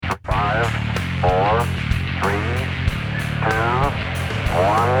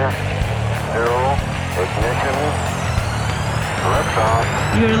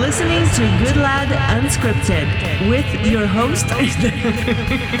listening to Good Lad Unscripted with your host.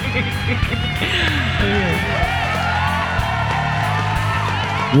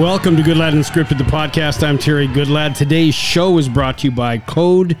 Welcome to Good Lad Unscripted, the podcast. I'm Terry Goodlad. Today's show is brought to you by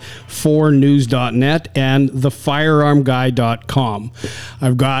Code4News.net and TheFirearmGuy.com.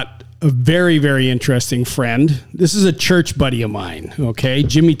 I've got a very, very interesting friend. This is a church buddy of mine, okay?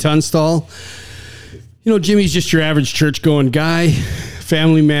 Jimmy Tunstall. You know, Jimmy's just your average church-going guy,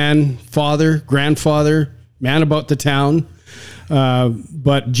 family man, father, grandfather, man about the town.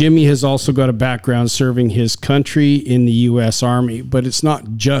 But Jimmy has also got a background serving his country in the U.S. Army. But it's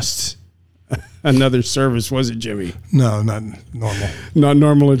not just another service, was it, Jimmy? No, not normal. Not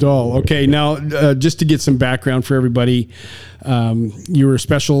normal at all. Okay, now, just to get some background for everybody, you were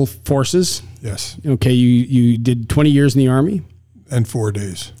Special Forces. Yes. Okay, you did 20 years in the Army. And 4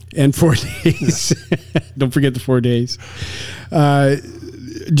 days. And 4 days. Don't forget the 4 days.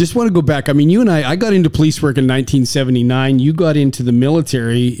 Just want to go back. I mean, you and I got into police work in 1979. You got into the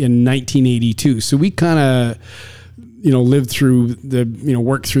military in 1982. So we kind of, lived through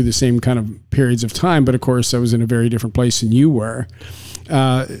worked through the same kind of periods of time. But of course, I was in a very different place than you were.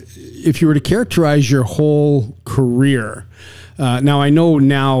 If you were to characterize your whole career, now I know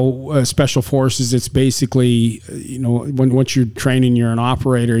Special Forces, it's basically, once you're training, you're an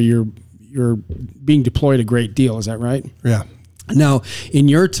operator, you're being deployed a great deal. Is that right? Yeah. Now, in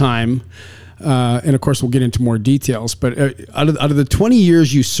your time, and of course we'll get into more details, but out of the 20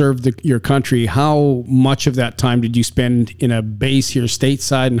 years you served your country, how much of that time did you spend in a base here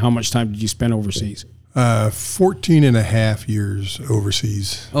stateside, and how much time did you spend overseas? 14 and a half years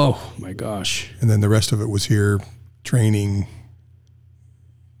overseas. Oh, my gosh. And then the rest of it was here, training,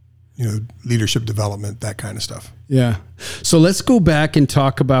 leadership development, that kind of stuff. Yeah. So let's go back and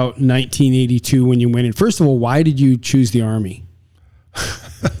talk about 1982 when you went in. First of all, why did you choose the Army?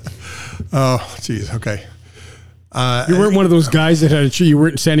 Oh, geez. Okay. You weren't one of those guys that you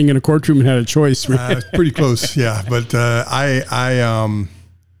weren't standing in a courtroom and had a choice. Pretty close. Yeah. But I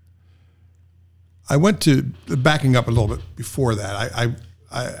went to, backing up a little bit before that.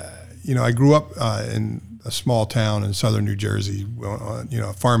 I grew up in a small town in southern New Jersey,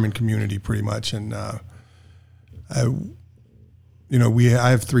 a farming community pretty much. And, I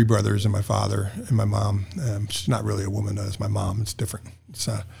have three brothers and my father and my mom. She's not really a woman, it's my mom. It's different.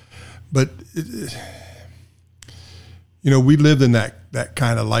 We lived in that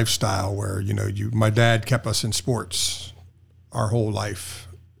kind of lifestyle where, my dad kept us in sports our whole life.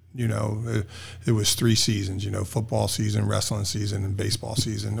 It was 3 seasons, football season, wrestling season, and baseball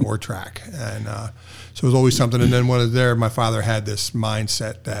season, or track. And so it was always something. And then when I was there, my father had this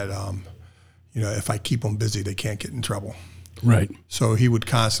mindset that, if I keep them busy, they can't get in trouble. Right. So he would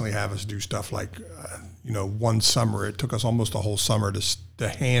constantly have us do stuff like, one summer, it took us almost a whole summer to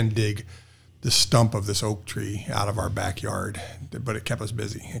hand dig the stump of this oak tree out of our backyard. But it kept us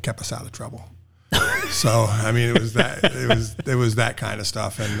busy. It kept us out of trouble. So, I mean, it was that kind of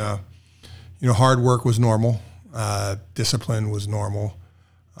stuff. And, hard work was normal. Discipline was normal.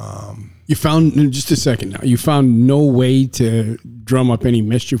 You found, just a second now, you found no way to drum up any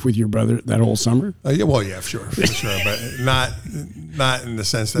mischief with your brother that whole summer? For sure. But not in the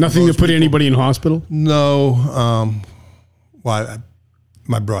sense that nothing to put anybody in hospital? No. My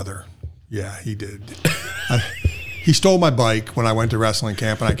brother. Yeah, he did. He stole my bike when I went to wrestling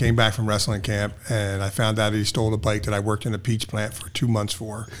camp, and I came back from wrestling camp, and I found out he stole the bike that I worked in a peach plant for 2 months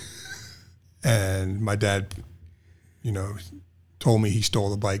for. And my dad, told me he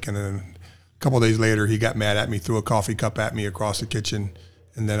stole the bike, and then a couple of days later, he got mad at me, threw a coffee cup at me across the kitchen,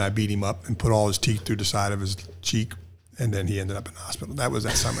 and then I beat him up and put all his teeth through the side of his cheek, and then he ended up in the hospital. That was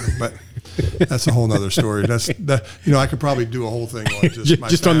that summer, but that's a whole nother story. I could probably do a whole thing on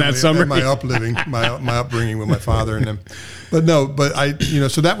just on that summer, my upbringing with my father and them. But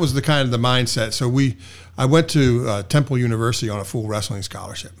so that was the kind of the mindset. So I went to Temple University on a full wrestling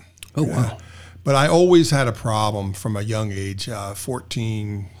scholarship. Oh, wow. But I always had a problem from a young age.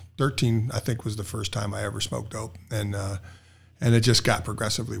 13, I think, was the first time I ever smoked dope. And it just got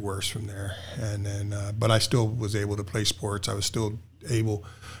progressively worse from there. And then, but I still was able to play sports. I was still able.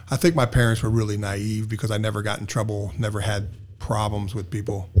 I think my parents were really naive because I never got in trouble, never had problems with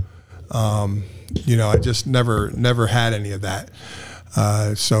people. I just never had any of that.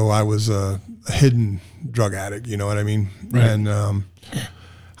 So I was a hidden drug addict, you know what I mean? Right. And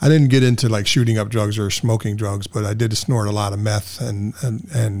I didn't get into like shooting up drugs or smoking drugs, but I did snort a lot of meth and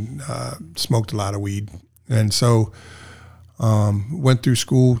smoked a lot of weed. And so went through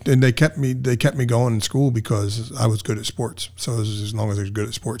school, and they kept me going in school because I was good at sports. So as long as you're good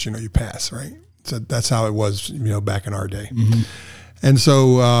at sports, you pass, right? So that's how it was, back in our day. Mm-hmm. And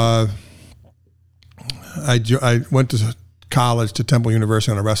so I went to college, to Temple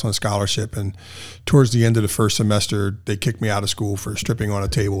University, on a wrestling scholarship, and towards the end of the first semester, they kicked me out of school for stripping on a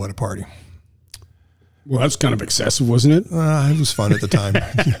table at a party. Well, that's kind of excessive, wasn't it? It was fun at the time.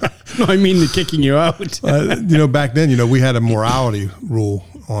 No, I mean the kicking you out. Back then, we had a morality rule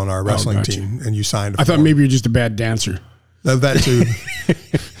on our wrestling team, and you signed a I thought form. maybe you're just a bad dancer. That too.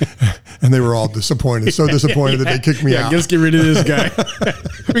 And they were all disappointed, so disappointed that they kicked me out. Let's get rid of this guy.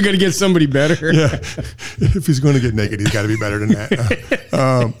 We got to get somebody better. Yeah, if he's going to get naked, he's got to be better than that.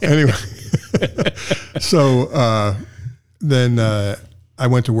 Anyway, so then I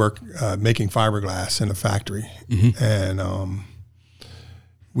went to work making fiberglass in a factory, and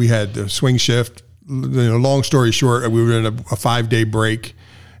we had the swing shift. Long story short, we were in a 5-day break,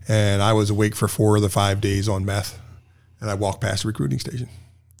 and I was awake for 4 of the 5 days on meth, and I walked past the recruiting station.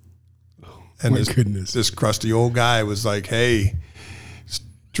 And this crusty old guy was like, "Hey,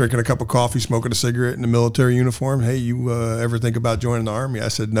 drinking a cup of coffee, smoking a cigarette in a military uniform. Hey, you ever think about joining the Army?" I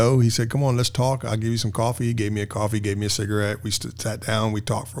said, "No." He said, "Come on, let's talk. I'll give you some coffee." He gave me a coffee, gave me a cigarette. We sat down, we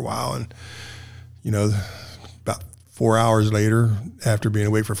talked for a while. And, about 4 hours later, after being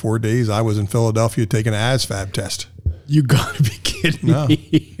awake for 4 days, I was in Philadelphia taking an ASVAB test. You got to be kidding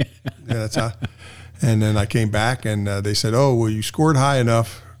me. Yeah, that's how. And then I came back, and they said, "Oh, well, you scored high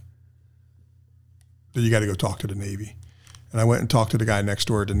enough. You got to go talk to the Navy." And I went and talked to the guy next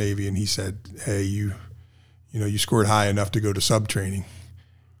door at the Navy, and he said, "Hey, you scored high enough to go to sub training."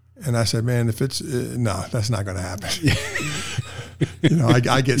 And I said, "Man, if it's no, that's not going to happen."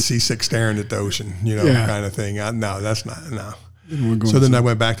 I get seasick staring at the ocean, kind of thing. No, that's not no. So then I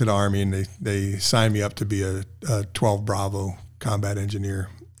went back to the Army, and they signed me up to be a 12 Bravo combat engineer.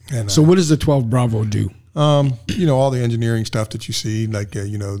 And so what does the 12 Bravo do? All the engineering stuff that you see, like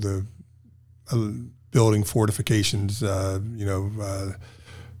the building fortifications, defensive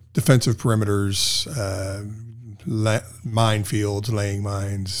perimeters, minefields, laying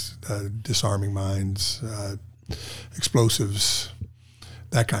mines, disarming mines, explosives,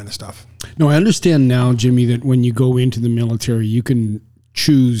 that kind of stuff. No, I understand now, Jimmy, that when you go into the military, you can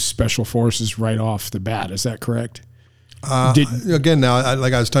choose special forces right off the bat. Is that correct? Again, now,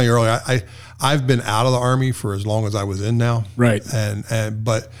 like I was telling you earlier, I've been out of the Army for as long as I was in now. Right.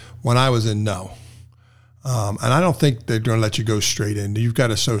 But when I was in, no. And I don't think they're going to let you go straight in. You've got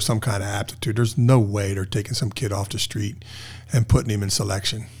to show some kind of aptitude. There's no way they're taking some kid off the street and putting him in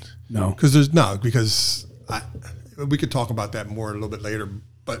selection. No. Because we could talk about that more a little bit later,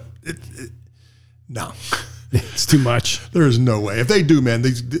 but no. It's too much. There is no way. If they do, man,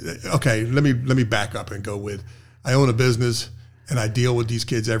 okay, let me back up and go with, I own a business and I deal with these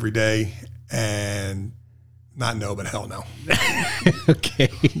kids every day, and not no, but hell no. Okay.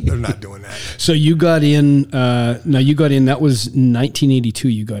 They're not doing that. So you got in, that was 1982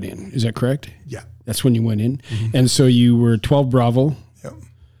 you got in. Is that correct? Yeah. That's when you went in. Mm-hmm. And so you were 12 Bravo. Yep.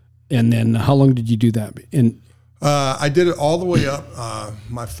 And then how long did you do that? And I did it all the way up.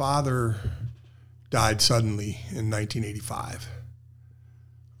 My father died suddenly in 1985.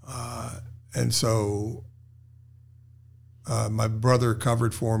 And so my brother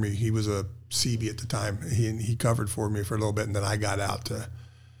covered for me. He was a Seabee at the time. He covered for me for a little bit, and then I got out to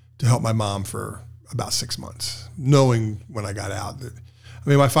help my mom for about 6 months, knowing when I got out that,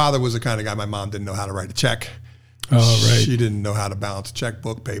 my father was the kind of guy, my mom didn't know how to write a check. Oh, right. She didn't know how to balance a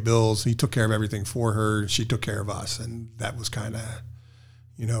checkbook, pay bills. He took care of everything for her. She took care of us, and that was kind of,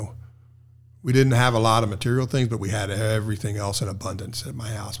 we didn't have a lot of material things, but we had everything else in abundance at my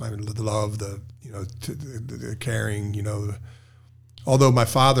house. The love, the caring, although my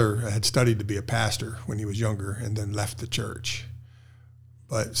father had studied to be a pastor when he was younger and then left the church.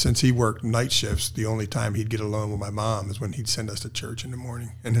 But since he worked night shifts, the only time he'd get alone with my mom is when he'd send us to church in the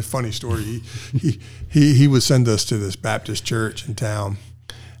morning. And a funny story, he would send us to this Baptist church in town,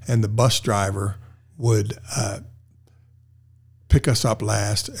 and the bus driver would pick us up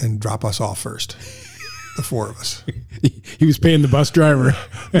last and drop us off first, the 4 of us. He was paying the bus driver.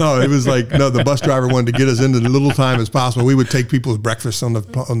 No, it was like, the bus driver wanted to get us in as little time as possible. We would take people's breakfast on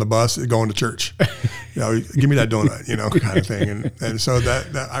the bus going to church. Give me that donut, kind of thing. And so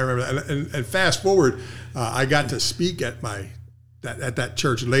that I remember that. And fast forward, I got to speak at that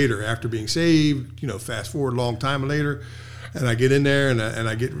church later after being saved, fast forward a long time later. And I get in there and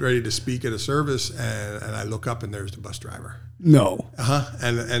I get ready to speak at a service, and I look up and there's the bus driver. No.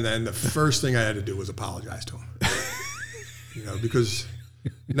 And the first thing I had to do was apologize to him. Because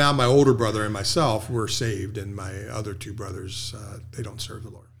now my older brother and myself were saved, and my other 2 brothers, they don't serve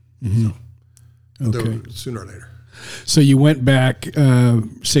the Lord. Mm-hmm. So okay. Sooner or later. So you went back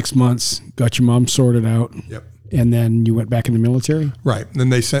 6 months, got your mom sorted out. Yep. And then you went back in the military? Right. And then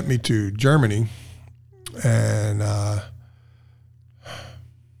they sent me to Germany, and the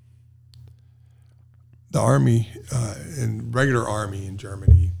Army, regular Army in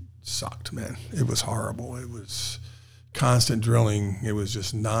Germany sucked, man. It was horrible. It was constant drilling. It was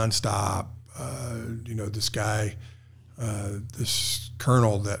just nonstop. This guy, this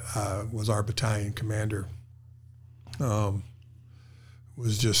colonel that was our battalion commander,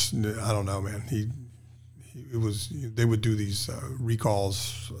 was just, I don't know, man. They would do these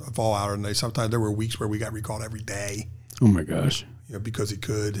recalls of all hour, and sometimes there were weeks where we got recalled every day. Oh my gosh! Because he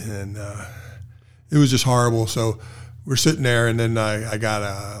could, and it was just horrible. So we're sitting there, and then I got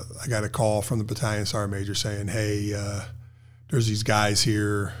a call from the battalion sergeant major saying, "Hey, there's these guys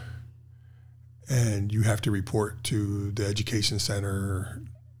here, and you have to report to the education center."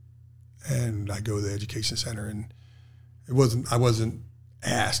 And I go to the education center, and I wasn't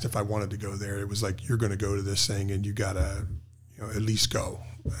asked if I wanted to go there. It was like, you're going to go to this thing, and you got to, at least go.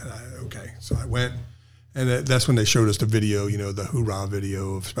 And okay. So I went, and that's when they showed us the video, the hoorah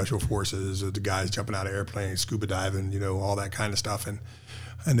video of Special Forces, of the guys jumping out of airplanes, scuba diving, all that kind of stuff. And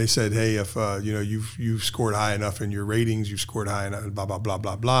they said, hey, if, you've scored high enough in your ratings, you've scored high enough, blah, blah, blah,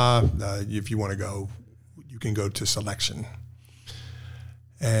 blah, blah. If you want to go, you can go to selection.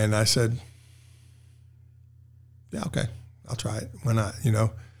 And I said, yeah, okay. I'll try it. Why not?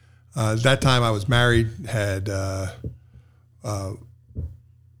 At that time I was married, had 2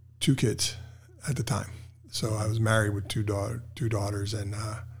 kids at the time. So I was married with two daughters, and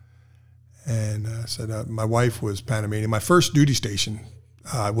I said my wife was Panamanian. My first duty station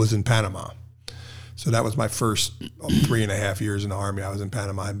was in Panama. So that was my first 3.5 years in the Army. I was in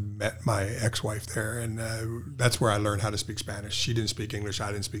Panama. I met my ex-wife there, and that's where I learned how to speak Spanish. She didn't speak English.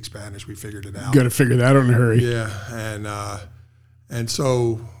 I didn't speak Spanish. We figured it out. Got to figure that out in a hurry. Yeah, and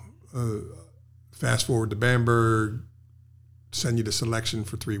so fast forward to Bamberg, send you to selection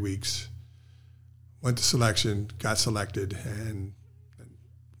for 3 weeks. Went to selection, got selected, and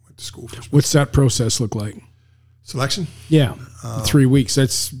went to school for. What's that process look like? Selection? Yeah, 3 weeks.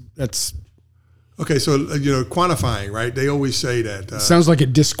 That's. Okay, so quantifying, right? They always say that sounds like a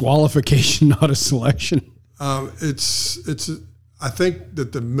disqualification, not a selection. It's. I think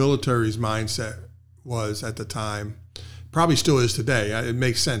that the military's mindset was at the time, probably still is today. It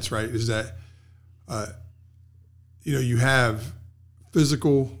makes sense, right? Is that you have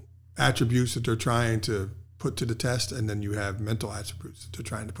physical attributes that they're trying to put to the test, and then you have mental attributes that they're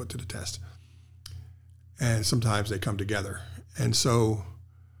trying to put to the test, and sometimes they come together, and so.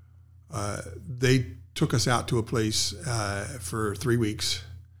 They took us out to a place for 3 weeks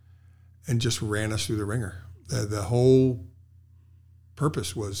and just ran us through the ringer. The whole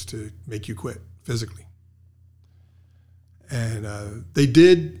purpose was to make you quit physically. And they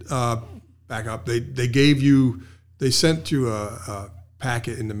did back up. They sent you a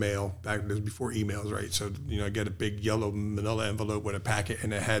packet in the mail. Back this was before emails, right? So I get a big yellow manila envelope with a packet,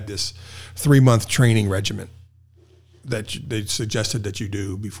 and it had this 3-month training regimen that they suggested that you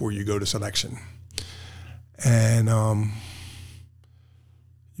do before you go to selection. And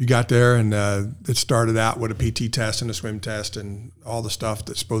you got there, and it started out with a PT test and a swim test and all the stuff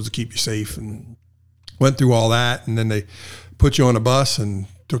that's supposed to keep you safe, and went through all that. And then they put you on a bus and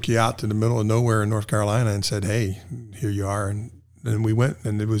took you out to the middle of nowhere in North Carolina and said, hey, here you are. And then we went,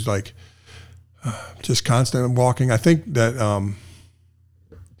 and it was like just constant walking. I think that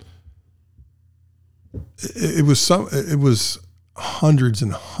it was hundreds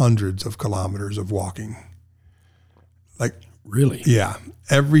and hundreds of kilometers of walking. Like, really? Yeah.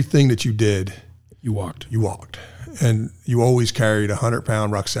 Everything that you did, you walked. And you always carried a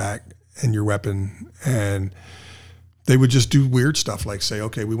 100-pound rucksack and your weapon. And they would just do weird stuff, like say,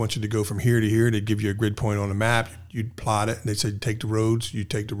 okay, we want you to go from here to here. They'd give you a grid point on a map. You'd plot it, and they'd say, take the roads. You'd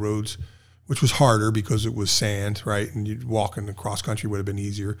take the roads, which was harder because it was sand, right? And you'd walk in the cross country would have been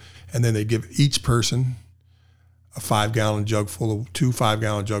easier. And then they'd give each person a 5-gallon jug full of 2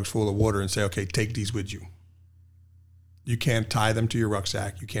 5-gallon jugs full of water and say, okay, take these with you. You can't tie them to your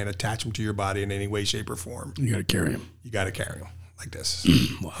rucksack. You can't attach them to your body in any way, shape, or form. You got to carry them. You got to carry them like this,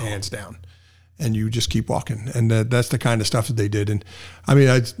 wow. Hands down. And you just keep walking. And that's the kind of stuff that they did. And I mean,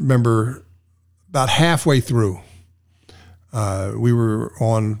 I remember about halfway through, we were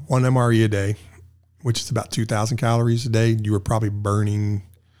on 1 MRE a day, which is about 2,000 calories a day. You were probably burning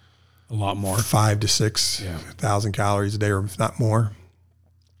a lot more, 5,000 to 6,000 calories a day, or if not more.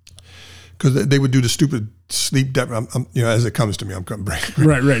 Because they would do the stupid sleep as it comes to me, I'm coming back.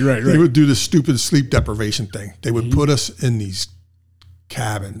 Right. They would do the stupid sleep deprivation thing. They would put us in these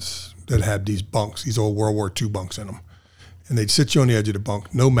cabins that had these bunks, these old World War II bunks in them. And they'd sit you on the edge of the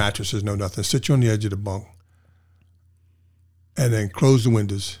bunk, no mattresses, no nothing, sit you on the edge of the bunk, and then close the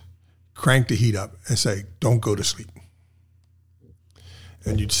windows, crank the heat up, and say, "Don't go to sleep."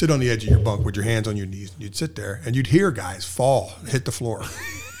 And you'd sit on the edge of your bunk with your hands on your knees, and you'd sit there, and you'd hear guys fall, hit the floor,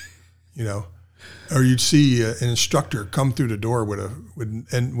 you know, or you'd see an instructor come through the door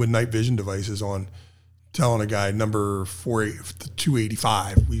with night vision devices on, telling a guy number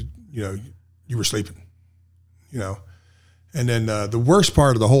 285, you were sleeping, you know. And then the worst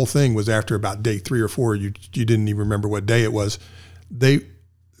part of the whole thing was after about day 3 or 4, you didn't even remember what day it was.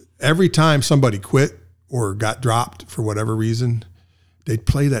 Every time somebody quit or got dropped for whatever reason, they'd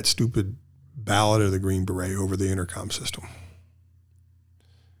play that stupid Ballad of the Green Beret over the intercom system.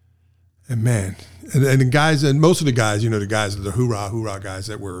 And man, and the guys, and most of the guys, the guys, the hoorah guys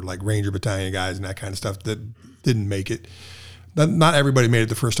that were like Ranger Battalion guys and that kind of stuff that didn't make it. Not everybody made it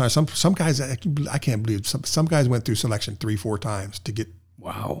the first time. Some guys, I can't believe, some guys went through selection 3-4 times to get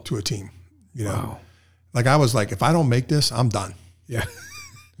to a team. Wow. Like I was like, if I don't make this, I'm done. Yeah.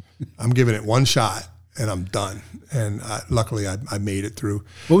 I'm giving it one shot and I'm done. And luckily I made it through.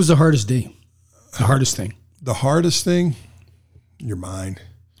 What was the hardest day? The hardest thing? The hardest thing? Your mind.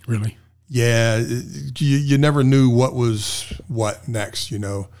 Really? Yeah. You never knew what was what next,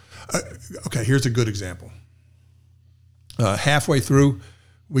 Okay, here's a good example. Halfway through,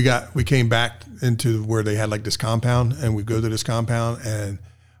 we came back into where they had like this compound, and we go to this compound, and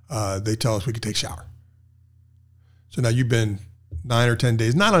they tell us we could take a shower. So now you've been 9 or 10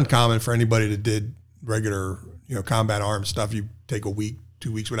 days, not uncommon for anybody that did regular, combat arms stuff. You take a week,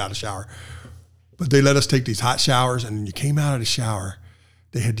 2 weeks without a shower. But they let us take these hot showers, and when you came out of the shower,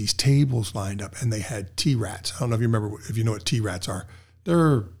 they had these tables lined up, and they had T-rats. I don't know if you know what T-rats are.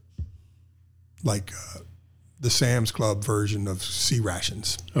 They're like the Sam's Club version of sea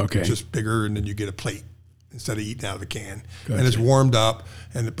rations. Okay. Just bigger, and then you get a plate instead of eating out of a can. Gotcha. And it's warmed up,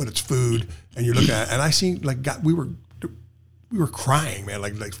 but it's food, and you're looking at it. And I seen we were crying, man,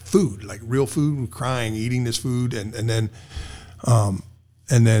 like food, like real food, and crying, eating this food, and then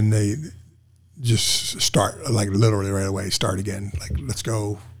they just start, like literally right away, start again. Like, let's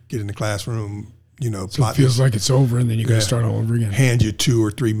go, get in the classroom, So it feels like it's over, and then you got to start all over again. Hand you 2 or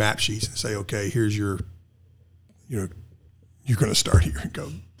 3 map sheets and say, okay, here's your, you're going to start here and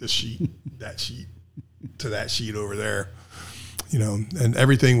go this sheet, that sheet, to that sheet over there, and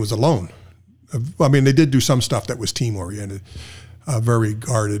everything was alone. I mean, they did do some stuff that was team oriented, very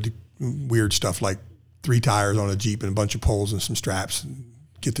guarded, weird stuff like 3 tires on a Jeep and a bunch of poles and some straps and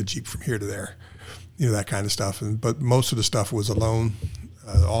get the Jeep from here to there, that kind of stuff. But most of the stuff was alone.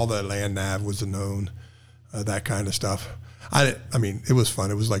 All the land nav was known, that kind of stuff. I mean, it was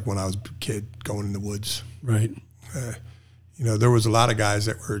fun. It was like when I was a kid going in the woods. Right. There was a lot of guys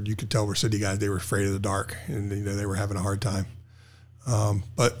that you could tell were city guys. They were afraid of the dark, and they were having a hard time.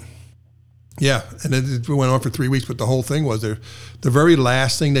 But yeah, and it went on for 3 weeks. But the whole thing was the very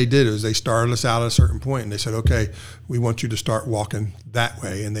last thing they did is they started us out at a certain point, and they said, "Okay, we want you to start walking that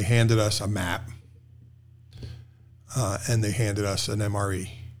way." And they handed us a map, and they handed us an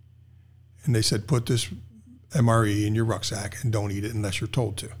MRE, and they said, "Put this MRE in your rucksack and don't eat it unless you're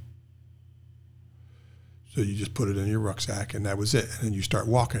told to." So you just put it in your rucksack, and that was it. And then you start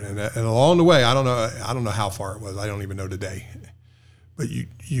walking, and along the way, I don't know how far it was. I don't even know today. But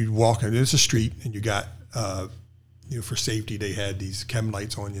you walk, and it's a street, and you got for safety, they had these chem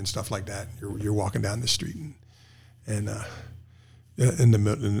lights on you and stuff like that. You're walking down the street, and in the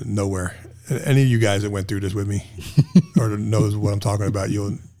middle of nowhere. Any of you guys that went through this with me or knows what I'm talking about,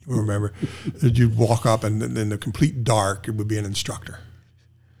 you'll remember. You'd walk up, and in the complete dark, it would be an instructor,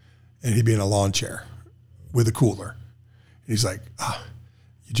 and he'd be in a lawn chair with a cooler. And he's like,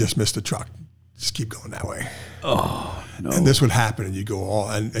 you just missed the truck. Just keep going that way. Oh, no. And this would happen, and you go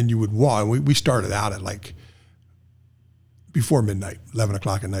and you would walk. And we started out at like before midnight, 11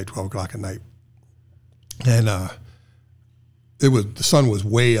 o'clock at night, 12 o'clock at night. And the sun was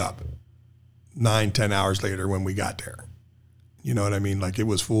way up 9-10 hours later when we got there. You know what I mean? Like, it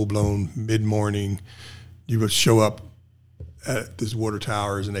was full blown mid-morning. You would show up at these water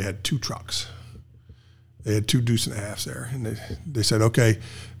towers, and they had 2 trucks. They had 2 deuce and a halves there, and they said, okay,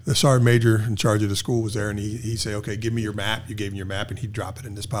 the sergeant major in charge of the school was there, and he'd say, okay, give me your map. You gave him your map, and he'd drop it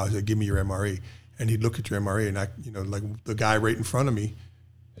in this pile. He said, give me your MRE. And he'd look at your MRE, and like the guy right in front of me,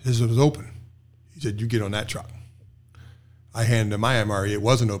 his was open. He said, you get on that truck. I handed him my MRE. It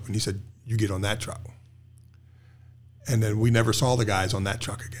wasn't open. He said, you get on that truck. And then we never saw the guys on that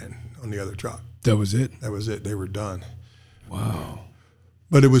truck again, on the other truck. That was it? That was it. They were done. Wow.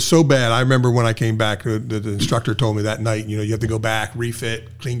 But it was so bad. I remember when I came back, the instructor told me that night, you have to go back,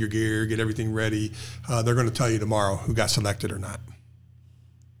 refit, clean your gear, get everything ready. They're going to tell you tomorrow who got selected or not.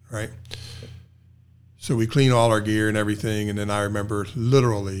 Right? So we clean all our gear and everything, and then I remember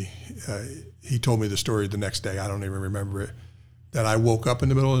literally, he told me the story the next day. I don't even remember it. That I woke up in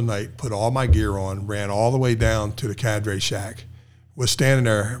the middle of the night, put all my gear on, ran all the way down to the cadre shack, was standing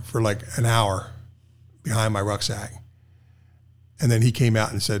there for like an hour behind my rucksack. And then he came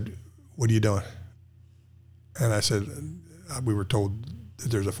out and said, "What are you doing?" And I said, "We were told that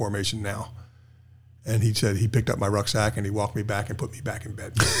there's a formation now." And he said he picked up my rucksack and he walked me back and put me back in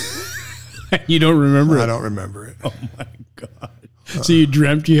bed. You don't remember it? I don't remember it. Oh my God. So you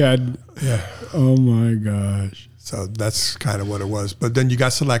dreamt you had, Yeah. oh my gosh. So that's kind of what it was. But then you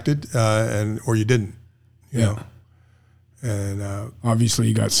got selected, or you didn't, you know. And obviously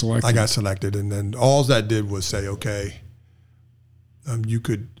you got selected. I got selected, and then all that did was say, okay, you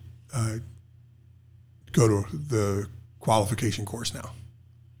could go to the qualification course now.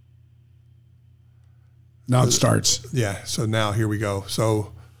 Now it starts. Yeah, so now here we go.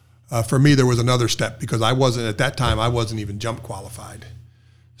 So for me, there was another step because I wasn't, at that time, I wasn't even jump qualified.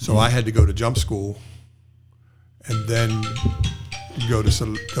 So I had to go to jump school and then go to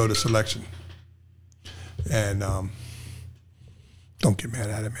selection. And don't get mad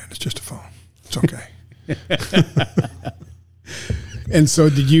at it, man. It's just a phone. It's okay. And so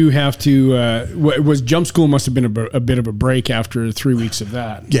did you have to, was jump school must have been a bit of a break after 3 weeks of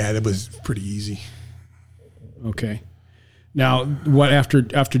that? Yeah, it was pretty easy. Okay. Now, what after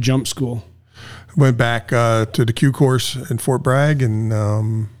jump school? Went back to the Q course in Fort Bragg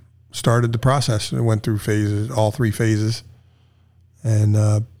and started the process. I went through phases, all 3 phases, and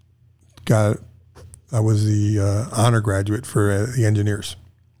I was the honor graduate for the engineers.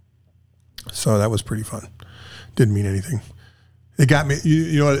 So that was pretty fun. Didn't mean anything. It got me.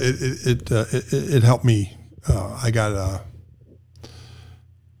 You know, it helped me.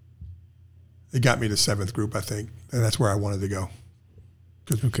 It got me to 7th group, I think, and that's where I wanted to go.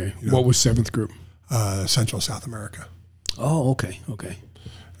 Okay. You know, what was 7th group? Central South America. Oh, okay. Okay.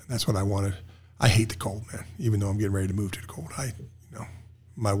 And that's what I wanted. I hate the cold, man. Even though I'm getting ready to move to the cold,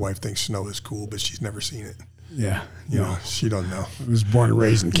 my wife thinks snow is cool, but she's never seen it. Yeah. You know, she don't know. I was born and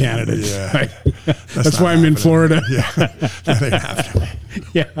raised in Canada. Yeah. That's why I'm in Florida. Yeah. That ain't happening.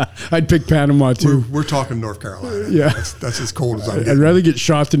 Yeah. I'd pick Panama too. We're talking North Carolina. Yeah. That's as cold as I'm I'd getting. rather get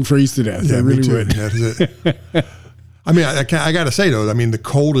shot than freeze to death. Yeah, I really me too. would. That's it. I mean, I got to say though, I mean, the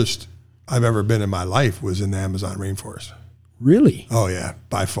coldest I've ever been in my life was in the Amazon rainforest. Really? Oh yeah,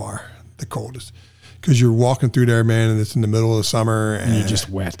 by far the coldest. Because you're walking through there, man, and it's in the middle of the summer, and you're just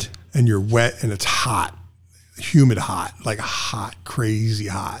wet. And you're wet, and it's hot, humid hot, like hot, crazy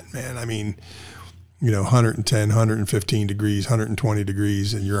hot, man. I mean, 110, 115 degrees, 120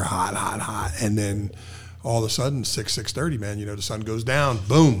 degrees, and you're hot, hot, hot. And then all of a sudden, 6:30, man, the sun goes down,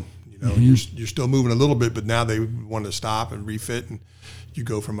 boom. You're still moving a little bit, but now they want to stop and refit, and you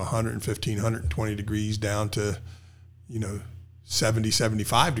go from 115, 120 degrees down to, 70,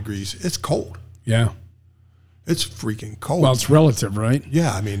 75 degrees. It's cold. Yeah. It's freaking cold. Well, it's relative, right?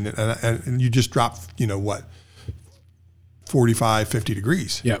 Yeah, I mean, and you just drop, 45, 50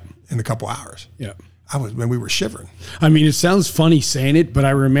 degrees. Yep. In a couple hours. Yeah. When we were shivering. I mean, it sounds funny saying it, but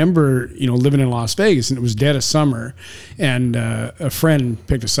I remember, living in Las Vegas, and it was dead of summer, and a friend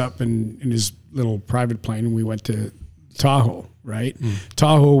picked us up in his little private plane, and we went to Tahoe, right?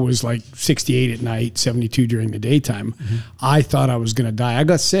 Tahoe was like 68 at night, 72 during the daytime. I thought I was going to die. I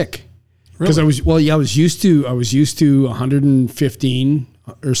got sick. Because I was used to 115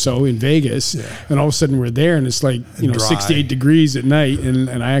 or so in Vegas, and all of a sudden we're there, and it's like 68 degrees at night,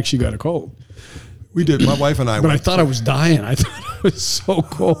 and I actually got a cold. We did. My wife and I. But I thought I was dying. I thought it was so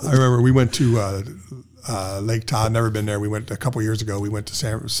cold. I remember we went to Lake Tahoe. Never been there. We went a couple years ago. We went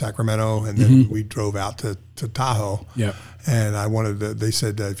to Sacramento, and then we drove out to Tahoe. Yeah. And they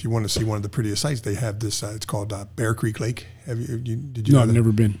said if you want to see one of the prettiest sights, they have this. It's called Bear Creek Lake. Did you? No, I've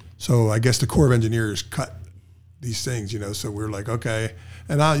never been. So I guess the Corps of Engineers cut these things, so we're like, okay.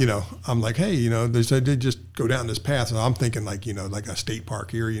 And I'm like, hey, they said they just go down this path. And I'm thinking like, like a state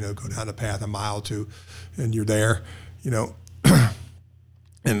park here, go down the path a mile or two and you're there,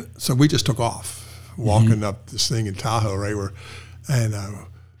 And so we just took off walking up this thing in Tahoe, right?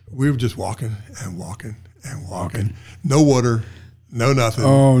 We were just walking and walking and walking. No water, no nothing.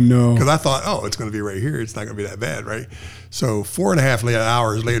 Oh, no. Because I thought, it's going to be right here. It's not going to be that bad, right? So 4.5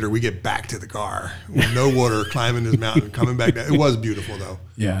 hours later, we get back to the car with no water, climbing this mountain, coming back down. It was beautiful, though.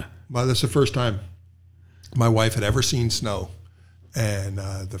 Yeah. But that's the first time my wife had ever seen snow, and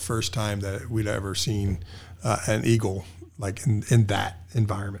the first time that we'd ever seen an eagle like in that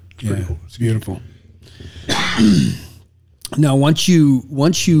environment. It's pretty cool. It's beautiful. Now, once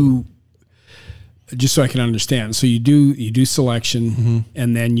you just so I can understand. So you do selection,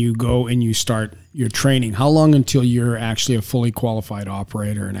 and then you go and you start your training. How long until you're actually a fully qualified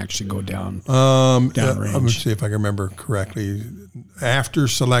operator and actually go down range? I'm going to see if I can remember correctly. After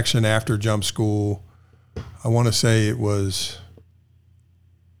selection, after jump school, I want to say it was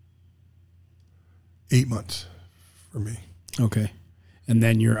 8 months for me. Okay. And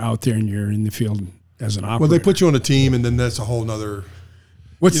then you're out there and you're in the field as an operator. Well, they put you on a team, and then that's a whole nother.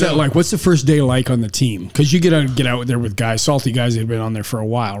 What's that like? What's the first day like on the team? Because you get out there with guys, salty guys that have been on there for a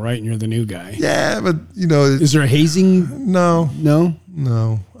while, right? And you're the new guy. Yeah, but is there a hazing? No,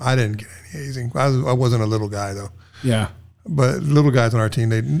 I didn't get any hazing. I wasn't a little guy though. Yeah, but little guys on our team,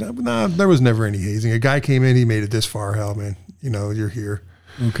 there was never any hazing. A guy came in, he made it this far. Hell, man, you're here.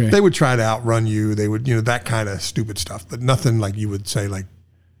 Okay. They would try to outrun you. They would, that kind of stupid stuff, but nothing like you would say like,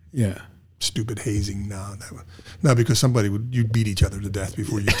 stupid hazing. No, because you'd beat each other to death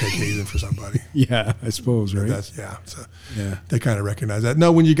before you take hazing for somebody. Yeah, I suppose, right? So they kind of recognize that.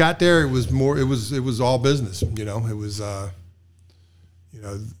 No, when you got there, it was more. It was all business. It was.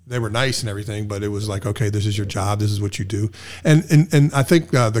 They were nice and everything, but it was like, okay, this is your job. This is what you do. And I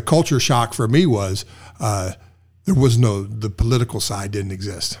think the culture shock for me was there was the political side didn't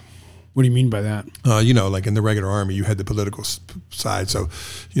exist. What do you mean by that? Like in the regular Army, you had the political side. So,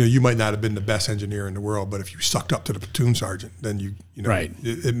 you might not have been the best engineer in the world, but if you sucked up to the platoon sergeant, then right.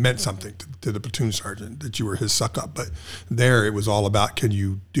 It meant something to the platoon sergeant that you were his suck up. But there, it was all about, can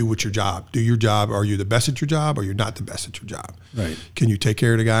you do your job? Do your job. Are you the best at your job, or you're not the best at your job? Right. Can you take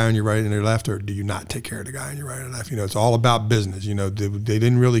care of the guy on your right and your left, or do you not take care of the guy on your right and left? It's all about business. They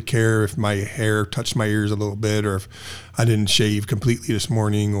didn't really care if my hair touched my ears a little bit, or if I didn't shave completely this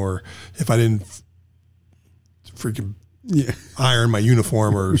morning, or if I didn't freaking iron my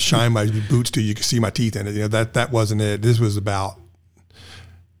uniform or shine my boots till you could see my teeth in it. That wasn't it. This was about,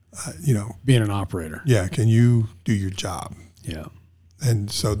 being an operator. Yeah. Can you do your job? Yeah.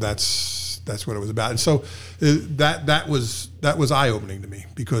 And so that's what it was about. And so that was eye opening to me,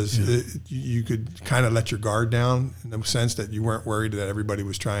 because you could kind of let your guard down in the sense that you weren't worried that everybody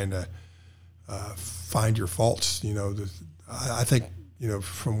was trying to find your faults. I think,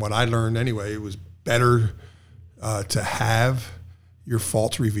 from what I learned anyway, it was better to have your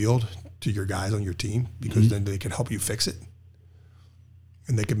faults revealed to your guys on your team, because then they can help you fix it,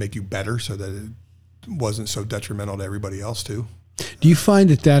 and they can make you better so that it wasn't so detrimental to everybody else too. Do you find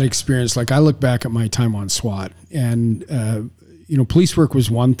that experience, like I look back at my time on SWAT, and police work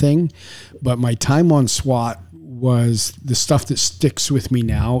was one thing, but my time on SWAT was the stuff that sticks with me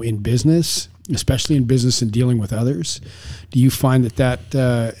now in business, especially in business and dealing with others. Do you find that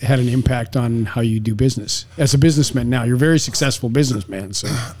had an impact on how you do business as a businessman now? You're a very successful businessman. So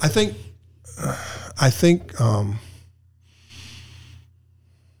I think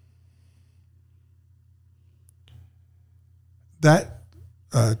that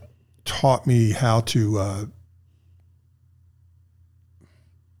taught me how to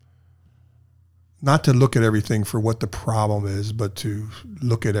not to look at everything for what the problem is, but to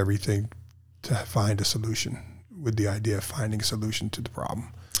look at everything to find a solution, with the idea of finding a solution to the problem.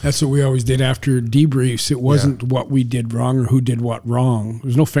 That's what we always did after debriefs. It wasn't what we did wrong or who did what wrong.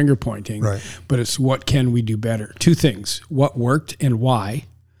 There's no finger pointing, right. But it's what can we do better? Two things: what worked and why,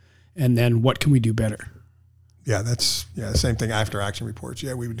 and then what can we do better? Yeah, that's the same thing after action reports.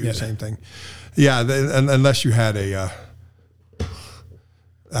 Yeah, we would do the same thing. Yeah, unless you had a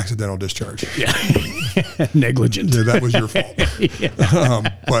accidental discharge. Yeah, negligent. Yeah, that was your fault.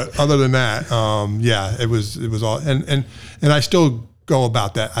 But other than that, it was all. And I still go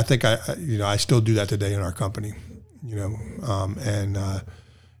about that. I think I still do that today in our company. I'm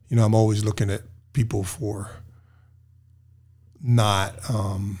always looking at people for not.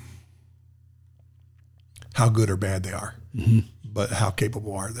 How good or bad they are, but how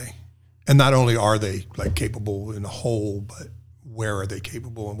capable are they? And not only are they like capable in the whole, but where are they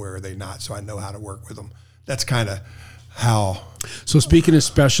capable and where are they not? So I know how to work with them. That's kind of how. So speaking of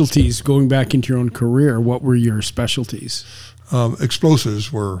specialties, going back into your own career, what were your specialties?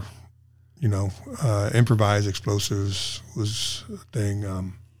 Explosives were, improvised explosives was a thing.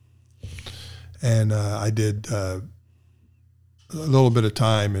 And I did a little bit of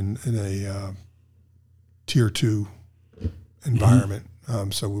time in a Tier 2 environment.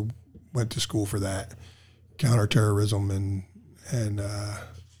 So we went to school for that, counterterrorism and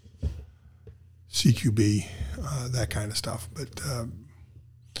CQB, that kind of stuff. But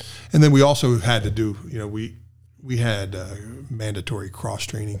and then we also had to do, we had mandatory cross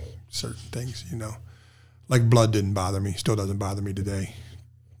training, certain things, like blood didn't bother me, still doesn't bother me today.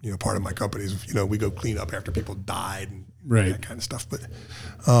 Part of my company is, we go clean up after people died and that kind of stuff. But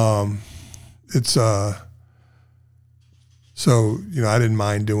it's so I didn't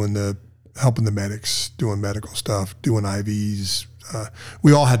mind helping the medics, doing medical stuff, doing IVs.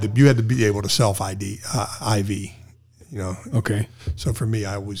 You had to be able to self ID IV. Okay. So for me,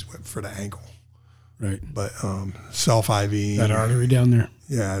 I always went for the ankle. Right. But self IV. That artery down there.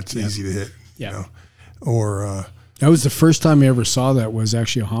 Yeah, it's easy to hit. Yeah. Or that was the first time I ever saw that. Was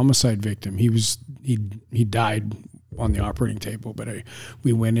actually a homicide victim. He died on the operating table, but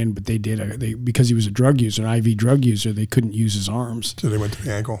we went in, but they because he was a drug user, an IV drug user, they couldn't use his arms. So they went to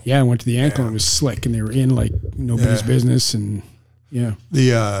the ankle. Yeah, I went to the ankle and it was slick, and they were in like nobody's business, and yeah.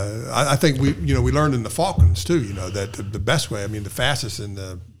 I think we learned in the Falklands too. That the best way, the fastest and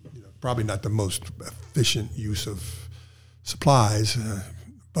the probably not the most efficient use of supplies,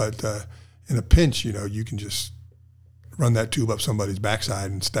 but in a pinch, you can just run that tube up somebody's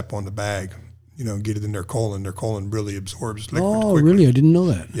backside and step on the bag. Get it in their colon. Their colon really absorbs liquid quickly. Oh, really? I didn't know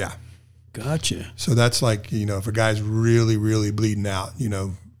that. Yeah. Gotcha. So that's like, if a guy's really, really bleeding out, you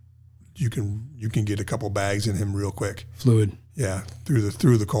can get a couple bags in him real quick. Fluid. Yeah, through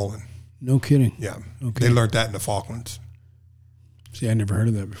the colon. No kidding. Yeah. Okay. They learned that in the Falklands. See, I never heard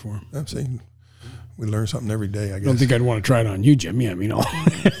of that before. I'm saying we learn something every day, I guess. I don't think I'd want to try it on you, Jim. Yeah,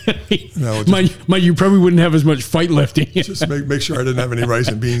 No, you probably wouldn't have as much fight left in you. Just make sure I didn't have any rice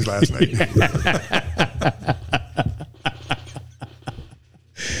and beans last night.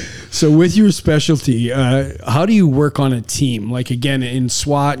 So with your specialty, how do you work on a team? Like, again, in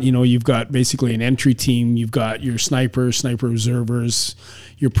SWAT, you've got basically an entry team. You've got your sniper observers.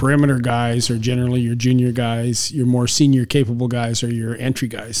 Your perimeter guys are generally your junior guys. Your more senior capable guys are your entry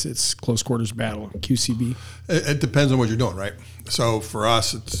guys. It's close quarters battle, QCB. It depends on what you're doing, right? So for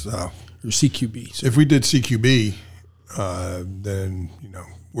us, it's or CQB. So. If we did CQB, then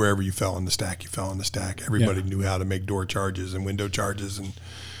wherever you fell in the stack, you fell in the stack. Everybody knew how to make door charges and window charges, and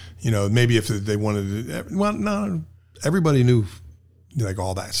maybe if they wanted to, no, everybody knew like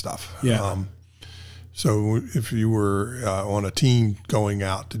all that stuff. Yeah. So if you were on a team going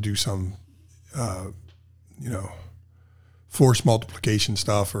out to do some, force multiplication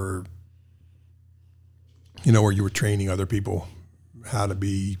stuff, or where you were training other people how to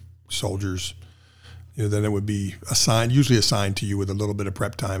be soldiers, then it would be usually assigned to you with a little bit of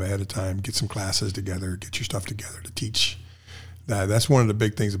prep time ahead of time. Get some classes together, get your stuff together to teach. That's one of the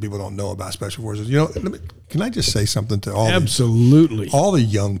big things that people don't know about Special Forces. Can I just say something to all the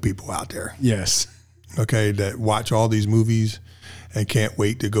young people out there? Yes. Okay, that watch all these movies and can't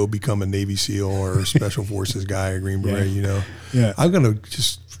wait to go become a Navy SEAL or a Special Forces guy or Green Beret. Yeah. I'm gonna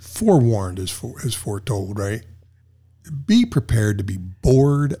just forewarned as foretold, right? Be prepared to be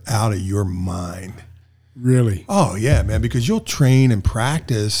bored out of your mind. Really? Oh yeah, man, because you'll train and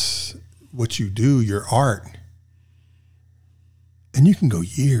practice what you do, your art, and you can go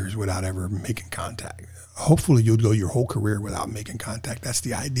years without ever making contact. Hopefully you'll go your whole career without making contact. That's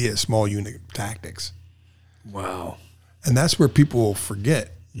the idea of small unit tactics. Wow. And that's where people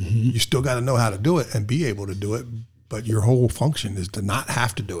forget. Mm-hmm. You still got to know how to do it and be able to do it, but your whole function is to not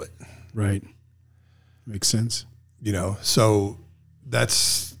have to do it. Right. Makes sense. So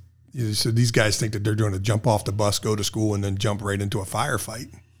that's, so these guys think that they're going to jump off the bus, go to school, and then jump right into a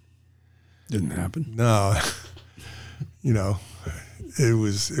firefight. Didn't happen. No,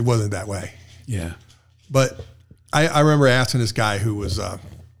 it wasn't that way. Yeah. But I remember asking this guy who was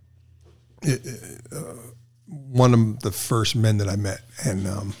one of the first men that I met,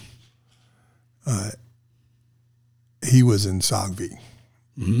 and he was in SOGV.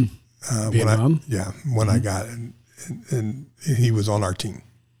 Mm-hmm. Vietnam? When I got it, and he was on our team.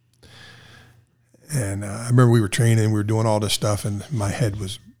 And I remember we were training, we were doing all this stuff, and my head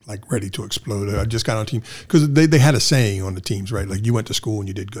was like ready to explode. I just got on a team because they had a saying on the teams, right? Like, you went to school and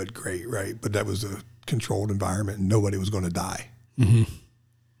you did good, great, right? But that was a controlled environment and nobody was going to die. Mm-hmm.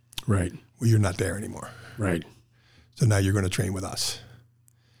 Right. Well, you're not there anymore. Right. So now you're going to train with us.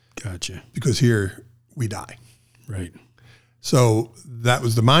 Gotcha. Because here we die. Right. So that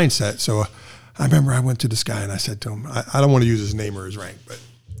was the mindset. So I remember I went to this guy and I said to him, I don't want to use his name or his rank, but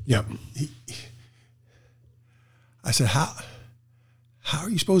yep. I said, how are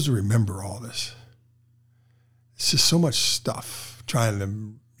you supposed to remember all this? It's just so much stuff trying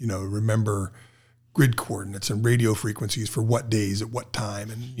to, remember grid coordinates and radio frequencies for what days at what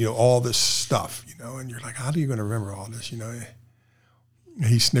time, and, all this stuff, and you're like, how are you going to remember all this?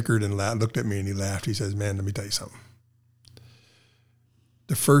 He snickered and looked at me and he laughed. He says, man, let me tell you something.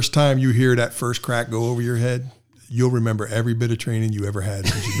 The first time you hear that first crack go over your head, you'll remember every bit of training you ever had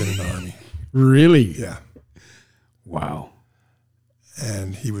since you've been in the Army. Really? Yeah. Wow.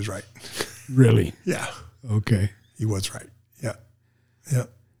 And he was right. Really? Yeah. Okay. He was right. Yeah. Yeah.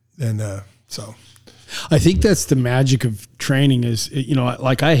 And So I think that's the magic of training is,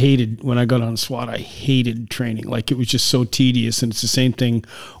 like I hated when I got on SWAT, I hated training. Like it was just so tedious and it's the same thing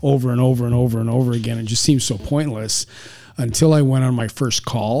over and over and over and over again. It just seems so pointless until I went on my first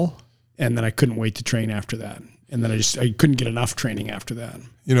call and then I couldn't wait to train after that. And then I couldn't get enough training after that.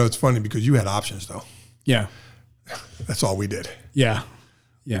 It's funny because you had options though. Yeah. That's all we did. Yeah.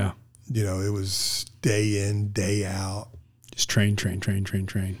 Yeah. It was day in, day out. Just train.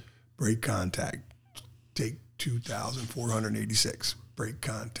 Break contact. Take 2,486. Break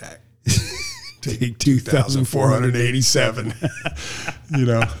contact. Take 2,487.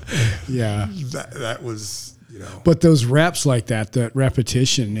 Yeah. That was, But those reps like that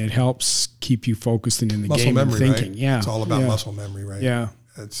repetition, it helps keep you focused and in the muscle game memory, and thinking. right? Yeah. It's all about muscle memory, right? Yeah.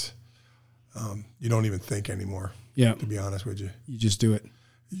 It's, you don't even think anymore. Yeah. To be honest with you. You just do it.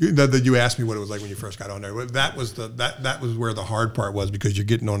 You asked me what it was like when you first got on there. That was that was where the hard part was because you're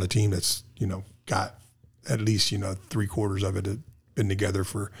getting on a team that's, got at least, 3/4 of it had been together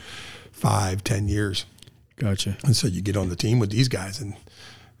for 5-10 years. Gotcha. And so you get on the team with these guys and,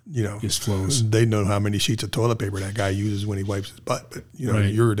 just flows. They know how many sheets of toilet paper that guy uses when he wipes his butt. But,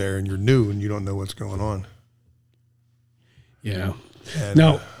 Right. You're there and you're new and you don't know what's going on. Yeah. And,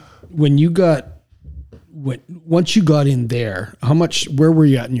 Now, once you got in there, where were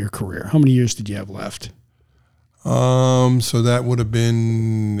you at in your career? How many years did you have left? so that would have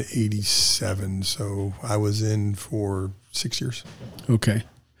been 87. So I was in for 6 years. Okay.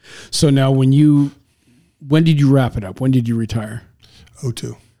 So now when did you wrap it up? When did you retire?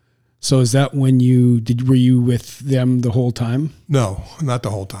 02. So is that when were you with them the whole time? No, not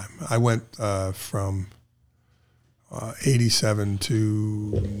the whole time. I went from 87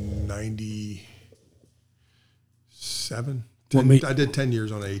 to 97. I did 10 years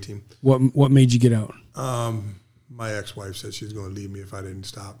on the A-team. What made you get out? My ex-wife said she's going to leave me if I didn't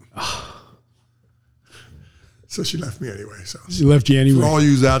stop. So she left me anyway. So She left you anyway. for all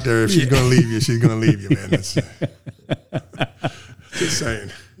yous out there, if she's going to leave you, she's going to leave you, man. That's, just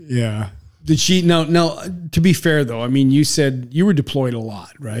saying. Yeah. Did she now? To be fair though, I mean, you said you were deployed a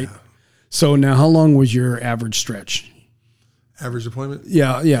lot, right? Yeah. So now, how long was your average stretch? Average deployment?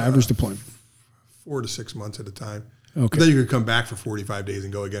 Yeah, average deployment. 4 to 6 months at a time. Okay. But then you could come back for 45 days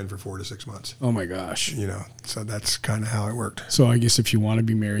and go again for 4 to 6 months. Oh my gosh. So that's kind of how it worked. So I guess if you want to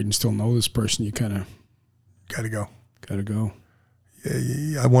be married and still know this person, you kind of Got to go. gotta go.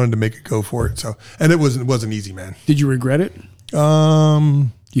 Yeah, I wanted to make it go for it. So, and it wasn't easy, man. Did you regret it? Do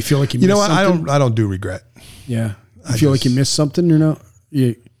you feel like you You know missed what? something? I don't do regret. Yeah. You feel like you missed something or no?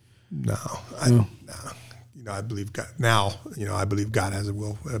 Yeah. No. No. I believe God now. I believe God has a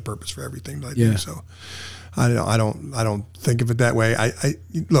will and a purpose for everything that I Yeah. do. So, I don't think of it that way. I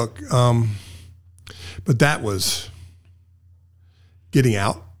look, but that was getting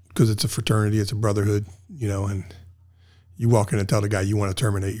out because it's a fraternity, it's a brotherhood, and you walk in and tell the guy you want to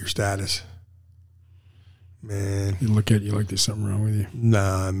terminate your status. Man, You look at you like there's something wrong with you.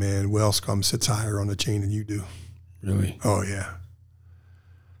 nah, man. Whale scum sits higher on the chain than you do. Really? Oh yeah,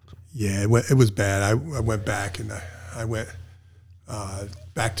 yeah. It was bad. I went back and I went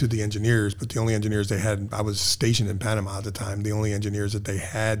back to the engineers, but the only engineers they had. I was stationed in Panama at the time. The only engineers that they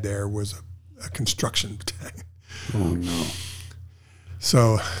had there was a construction battalion. Oh no.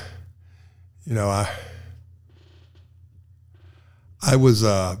 So, I was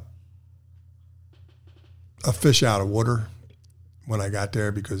a fish out of water when I got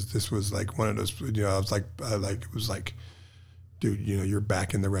there because this was like one of those. I was like it was like, dude, you're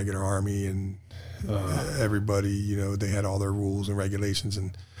back in the regular army and everybody, they had all their rules and regulations,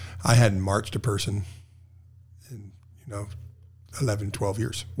 and I hadn't marched a person in 11, 12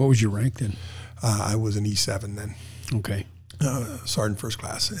 years. What was your rank then? I was an E7 then. Okay. Sergeant first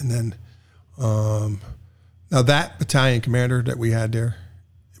class. And then now that battalion commander that we had there,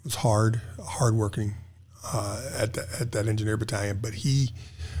 it was hard working at that engineer battalion, but he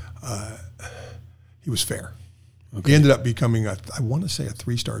was fair. Okay. He ended up becoming I want to say a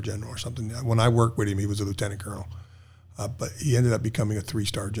 3-star general or something. When I worked with him, he was a lieutenant colonel, but he ended up becoming a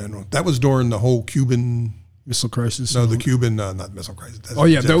 3-star general. That was during the whole Cuban Missile crisis? No, the Cuban, not missile crisis. That's Oh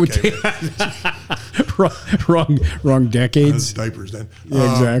yeah, that would wrong decades. Diapers then.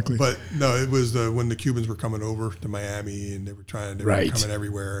 Yeah, exactly. But no, it was when the Cubans were coming over to Miami and they were Right. coming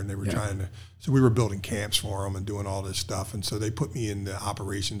everywhere and they were trying to. So we were building camps for them and doing all this stuff, and so they put me in the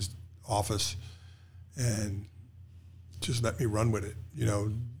operations office and just let me run with it.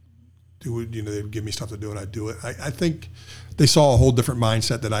 Do it. They would give me stuff to do, and I'd do it. I think they saw a whole different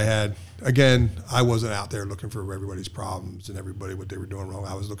mindset that I had. Again, I wasn't out there looking for everybody's problems and everybody what they were doing wrong.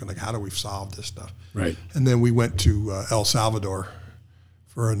 I was looking like, how do we solve this stuff? Right. And then we went to El Salvador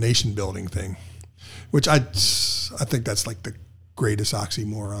a nation building thing, which I think that's like the greatest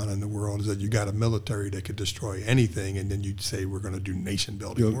oxymoron in the world, is that you got a military that could destroy anything, and then you'd say we're going to do nation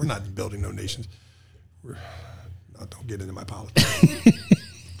building. We're not building no nations. Don't get into my politics.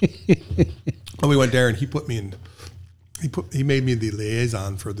 And we went there, and he put me in. He made me the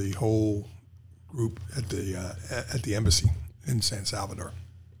liaison for the whole group at the embassy in San Salvador,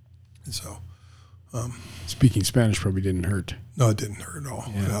 and so. Speaking Spanish probably didn't hurt. No, it didn't hurt at all.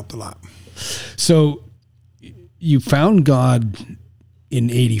 Yeah. It helped a lot. So you found God in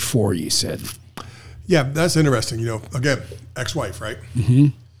 84, you said. Yeah, that's interesting. You know, again, ex-wife, right? Mm-hmm.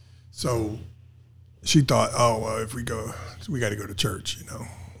 So she thought, if we got to go to church, you know.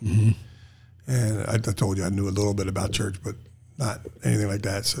 Mm-hmm. And I told you I knew a little bit about church, but not anything like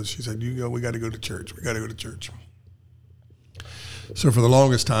that. So she said, we got to go to church. We got to go to church. So for the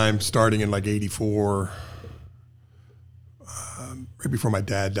longest time, starting in like 84, right before my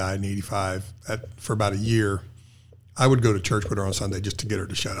dad died in 85, for about a year, I would go to church with her on Sunday just to get her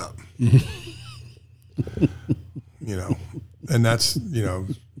to shut up. You know, and that's, you know,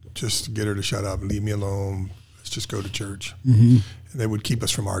 just to get her to shut up and leave me alone. Let's just go to church. Mm-hmm. And they would keep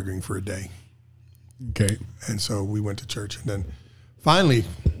us from arguing for a day. Okay. And so we went to church. And then finally,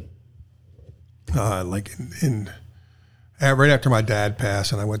 right after my dad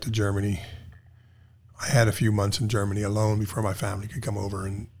passed and I went to Germany, I had a few months in Germany alone before my family could come over,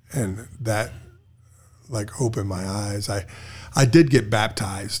 and that like opened my eyes. I did get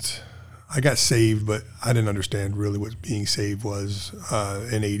baptized. I got saved, but I didn't understand really what being saved was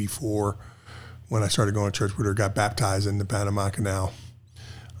in 84 when I started going to church with her. Got baptized in the Panama Canal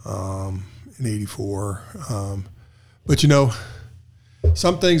in 84. But, you know,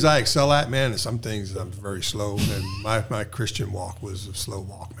 some things I excel at, man, and some things I'm very slow. And my Christian walk was a slow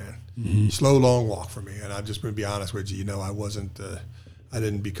walk, man. Mm-hmm. Slow, long walk for me. And I'm just going to be honest with you. You know, I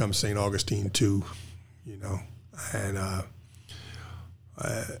didn't become St. Augustine too, you know. And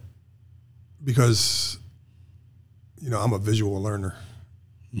because, you know, I'm a visual learner.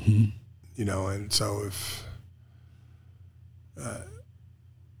 Mm-hmm. You know, and so if,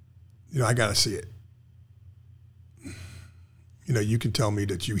 you know, I got to see it. You know, you can tell me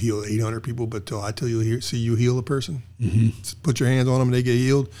that you heal 800 people, but till I tell you, see you heal a person, mm-hmm. put your hands on them and they get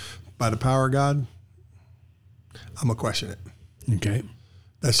healed by the power of God, I'm going to question it. Okay.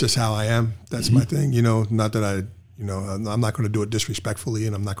 That's just how I am. That's mm-hmm. my thing. You know, not that I'm not going to do it disrespectfully,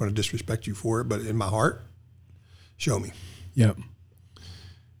 and I'm not going to disrespect you for it, but in my heart, show me. Yep.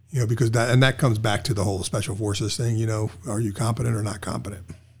 You know, because that comes back to the whole special forces thing. You know, are you competent or not competent?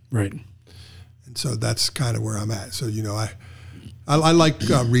 Right. And so that's kind of where I'm at. So, you know, I like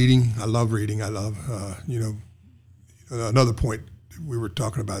reading. I love reading. I love, you know, another point we were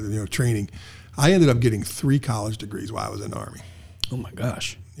talking about, you know, training. I ended up getting 3 college degrees while I was in the Army. Oh my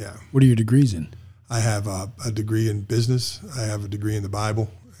gosh. Yeah. What are your degrees in? I have a degree in business. I have a degree in the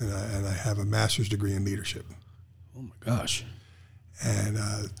Bible, and I have a master's degree in leadership. Oh my gosh. And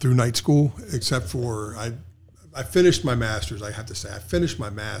through night school, except for I finished my master's. I have to say, I finished my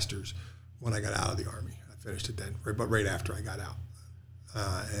master's when I got out of the Army. I finished it then, but right after I got out,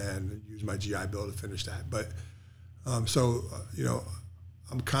 and used my GI Bill to finish that. But you know,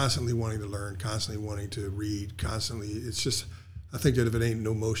 I'm constantly wanting to learn, constantly wanting to read, constantly. It's just, I think that if it ain't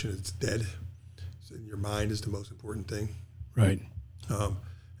no motion, it's dead. So your mind is the most important thing. Right.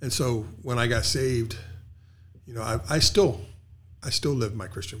 And so when I got saved, you know, I still live my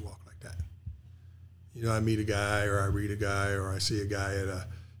Christian walk like that. You know, I meet a guy, or I read a guy, or I see a guy at a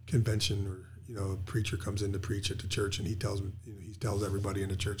convention, or, you know, a preacher comes in to preach at the church, and he tells me, you know, he tells everybody in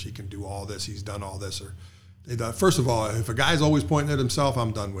the church he can do all this, he's done all this, or first of all, if a guy's always pointing at himself,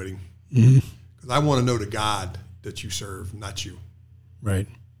 I'm done with him, because I want to know the God that you serve, not you. Right.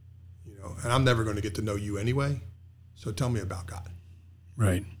 You know, and I'm never going to get to know you anyway. So tell me about God.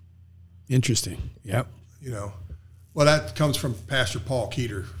 Right. Interesting. Yep. You know, well, that comes from Pastor Paul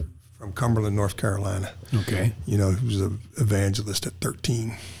Keeter from Cumberland, North Carolina. Okay. You know, he was an evangelist at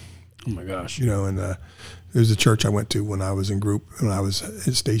 13. Oh my gosh. You know, and there was a church I went to when I was in group, when I was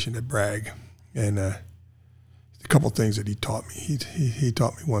stationed at Bragg, and a couple of things that he taught me. He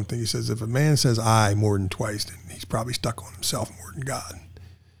taught me one thing. He says, if a man says I more than twice, then he's probably stuck on himself more than God.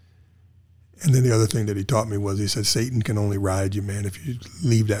 And then the other thing that he taught me was, he said, Satan can only ride you, man, if you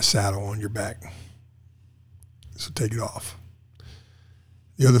leave that saddle on your back. So take it off.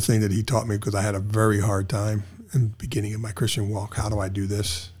 The other thing that he taught me, because I had a very hard time in the beginning of my Christian walk, how do I do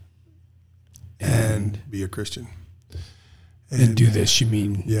this and be a Christian? And do this, you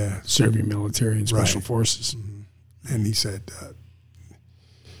mean serve your military and special right. forces. Mm-hmm. And he said,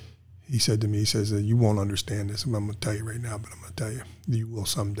 he said to me, he says, you won't understand this. I'm going to tell you right now, but I'm going to tell you. You will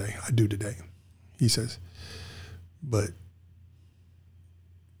someday. I do today. He says, but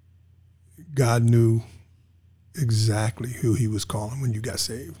God knew exactly who he was calling when you got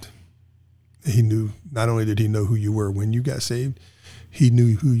saved. He knew, not only did he know who you were when you got saved, he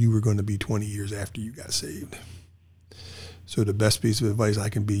knew who you were going to be 20 years after you got saved. So the best piece of advice I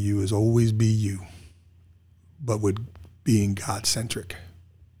can be you is always be you, but with being God-centric.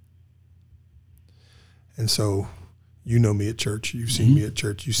 And so, you know me at church. You've seen me at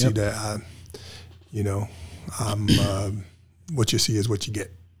church. You see that, what you see is what you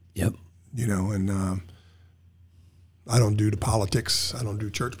get. Yep. And I don't do the politics. I don't do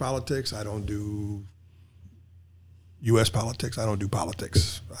church politics. I don't do U.S. politics. I don't do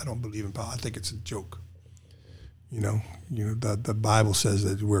politics. I don't believe in politics. I think it's a joke. The Bible says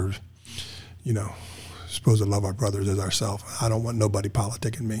that we're, supposed to love our brothers as ourselves. I don't want nobody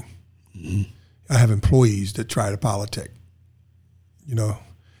politicking me. Mm-hmm. I have employees that try to politic, and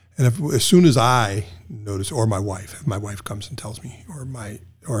as soon as I notice, or my wife, if my wife comes and tells me,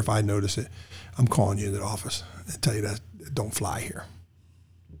 or if I notice it, I'm calling you into the office and tell you that don't fly here.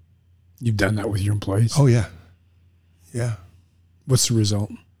 You've done that with your employees? Oh yeah. Yeah. What's the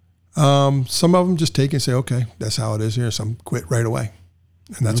result? Some of them just take and say, okay, that's how it is here. Some quit right away,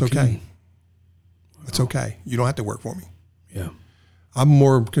 and that's okay. It's okay. You don't have to work for me. Yeah. I'm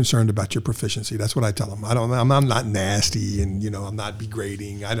more concerned about your proficiency. That's what I tell them. I'm not nasty, and I'm not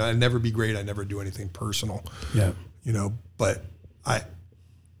degrading. I never degrade. I never do anything personal. Yeah. But I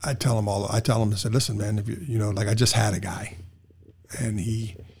tell them I tell say, listen, man, if like I just had a guy, and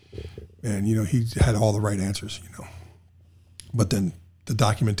he had all the right answers, but then the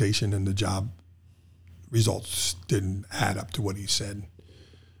documentation and the job results didn't add up to what he said.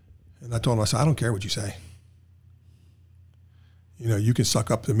 And I told him, I said, I don't care what you say. You can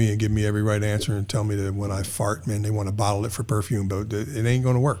suck up to me and give me every right answer and tell me that when I fart, man, they want to bottle it for perfume, but it ain't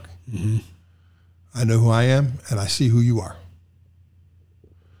going to work. Mm-hmm. I know who I am, and I see who you are.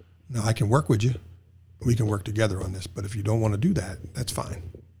 Now, I can work with you. We can work together on this, but if you don't want to do that, that's fine.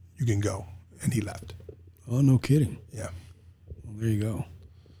 You can go. And he left. Oh, no kidding. Yeah. Well, there you go.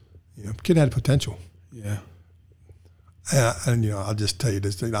 Kid had potential. Yeah. And I'll just tell you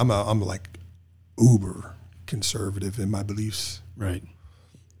this thing. I'm like uber conservative in my beliefs. Right.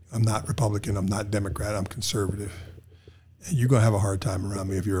 I'm not Republican. I'm not Democrat. I'm conservative. And you're going to have a hard time around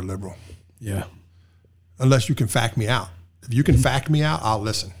me if you're a liberal. Yeah. Unless you can fact me out. If you can fact me out, I'll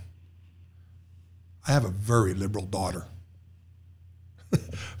listen. I have a very liberal daughter.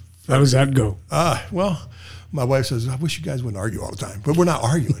 How does that go? Well, my wife says, I wish you guys wouldn't argue all the time. But we're not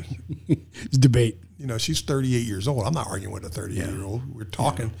arguing. It's debate. She's 38 years old. I'm not arguing with a 38-year-old. We're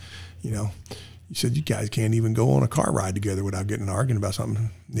talking, You said you guys can't even go on a car ride together without getting arguing about something,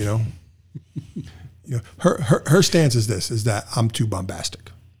 Her stance is this, is that I'm too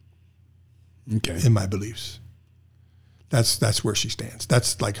bombastic. Okay. In my beliefs. That's where she stands.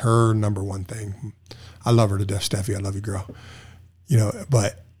 That's like her number one thing. I love her to death, Steffi. I love you, girl.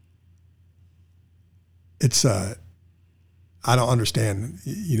 But it's I don't understand,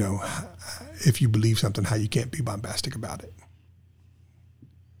 if you believe something, how you can't be bombastic about it.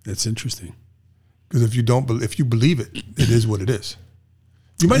 That's interesting. Because if you believe it, it is what it is.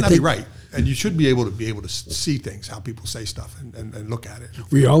 You might not be right, and you should be able to see things, how people say stuff, and look at it.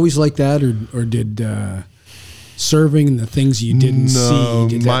 Were you always like that, or did serving the things you didn't see,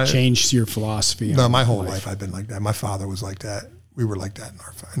 did that change your philosophy? No, my whole life I've been like that. My father was like that. We were like that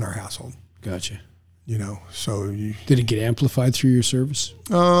in our household. Gotcha. So did it get amplified through your service?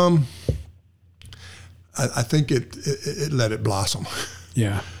 I think it let it blossom.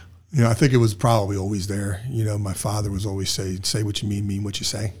 Yeah. I think it was probably always there. My father was always say what you mean what you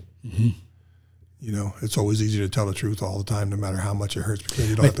say. Mm-hmm. It's always easier to tell the truth all the time, no matter how much it hurts, because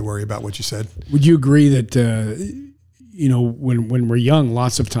you don't have to worry about what you said. Would you agree that, when we're young,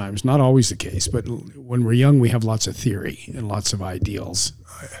 lots of times, not always the case, but when we're young, we have lots of theory and lots of ideals.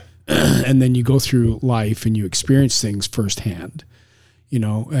 Oh, yeah. And then you go through life and you experience things firsthand,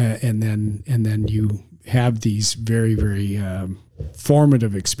 and then you have these very, very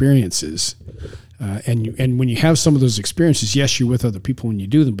formative experiences. And when you have some of those experiences, yes, you're with other people when you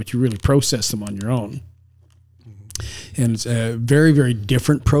do them, but you really process them on your own. Mm-hmm. And it's a very, very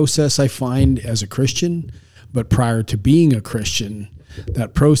different process, I find, as a Christian. But prior to being a Christian,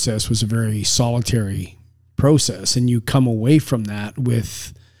 that process was a very solitary process. And you come away from that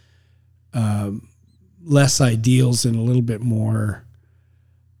with less ideals and a little bit more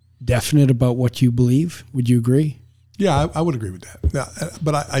definite about what you believe. Would you agree? Yeah, I would agree with that. Yeah,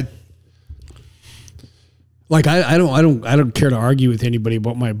 but I Like I don't care to argue with anybody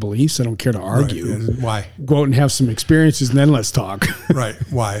about my beliefs. I don't care to argue. Right. Why? Go out and have some experiences, and then let's talk. Right.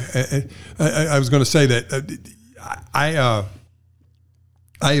 Why? I was going to say that I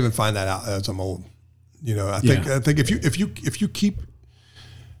even find that out as I'm old. You know, I think if you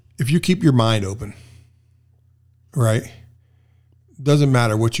keep your mind open, right? Doesn't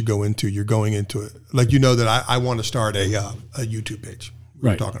matter what you go into, you're going into it. Like, you know, that I want to start a YouTube page. We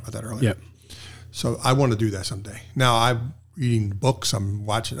were talking about that earlier. Yep. So I want to do that someday. Now I'm reading books, I'm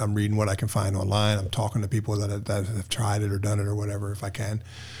reading what I can find online. I'm talking to people that have tried it or done it or whatever, if I can.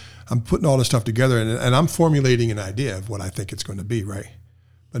 I'm putting all this stuff together and I'm formulating an idea of what I think it's going to be, right?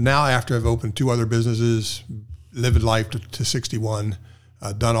 But now, after I've opened 2 other businesses, lived life to 61,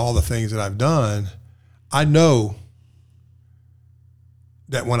 done all the things that I've done, I know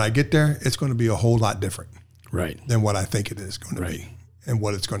that when I get there, it's going to be a whole lot different, Right. than what I think it is going to be, and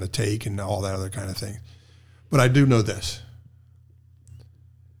what it's going to take, and all that other kind of thing. But I do know this: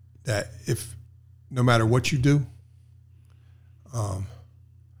 that if no matter what you do,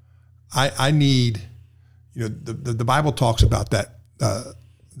 I need, you know, the Bible talks about that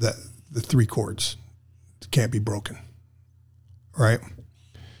the 3 chords can't be broken, right?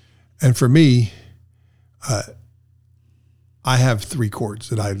 And for me, I have 3 chords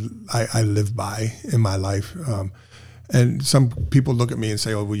that I live by in my life. And some people look at me and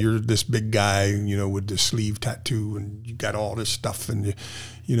say, "Oh, well, you're this big guy, you know, with this sleeve tattoo, and you got all this stuff, and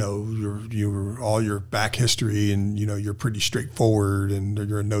you know, you're all your back history, and you know, you're pretty straightforward, and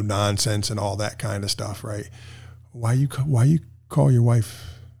you're no nonsense, and all that kind of stuff, right? Why you call your wife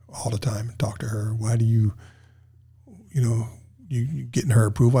all the time and talk to her? Why do you getting her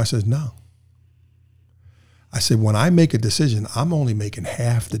approval?" I says, "No." I said, when I make a decision, I'm only making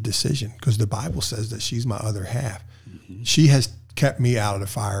half the decision, because the Bible says that she's my other half. Mm-hmm. She has kept me out of the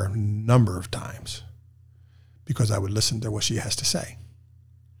fire a number of times because I would listen to what she has to say.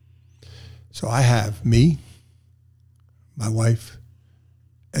 So I have me, my wife,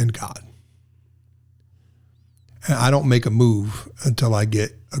 and God. And I don't make a move until I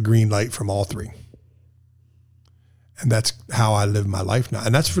get a green light from all 3. And that's how I live my life now.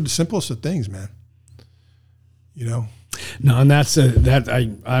 And that's for the simplest of things, man. You know? No, and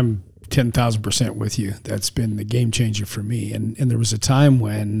I'm 10,000% with you. That's been the game changer for me. And there was a time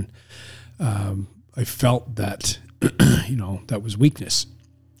when I felt that, you know, that was weakness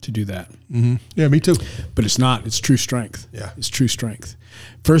to do that. Mm-hmm. Yeah, me too. But it's not. It's true strength. Yeah. It's true strength.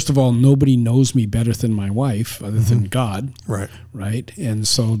 First of all, nobody knows me better than my wife, other than God. Right. Right. And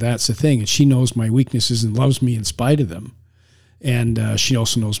so that's the thing. And she knows my weaknesses and loves me in spite of them. And she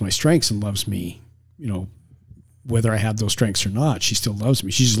also knows my strengths and loves me, you know, whether I have those strengths or not. She still loves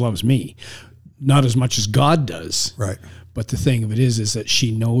me. She just loves me. Not as much as God does. Right. But the thing of it is that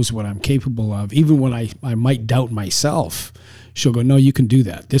she knows what I'm capable of. Even when I might doubt myself, she'll go, "No, you can do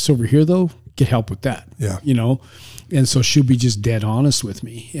that. This over here, though, get help with that." Yeah. You know? And so she'll be just dead honest with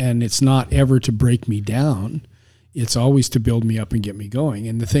me. And it's not ever to break me down. It's always to build me up and get me going.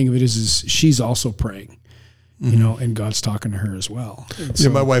 And the thing of it is she's also praying, you know, and God's talking to her as well. And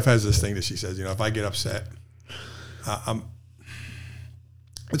so, my wife has this thing that she says, you know, if I get upset,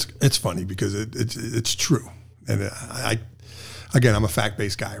 it's funny because it's true. And I'm a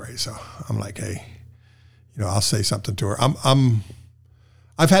fact-based guy, right? So I'm like, hey, you know, I'll say something to her.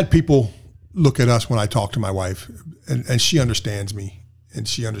 I've had people look at us when I talk to my wife, and she understands me, and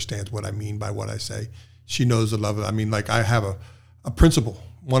she understands what I mean by what I say. She knows the love of, I mean, like, I have a principle,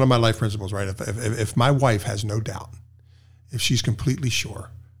 one of my life principles, right? If my wife has no doubt, if she's completely sure,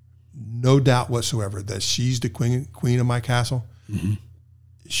 no doubt whatsoever that she's the queen of my castle,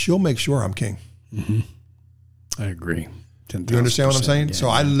 she'll make sure I'm king. Mm-hmm. I agree. Do you understand what I'm saying? Yeah, so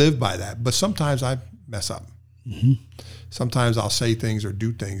I live by that, but sometimes I mess up. Mm-hmm. Sometimes I'll say things or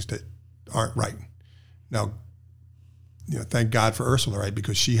do things that aren't right. Now, you know, thank God for Ursula, right?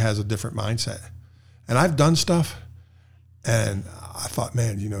 Because she has a different mindset. And I've done stuff, and I thought,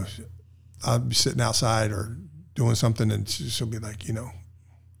 man, you know, I'll be sitting outside or doing something, and she'll be like, you know,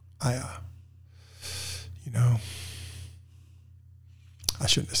 I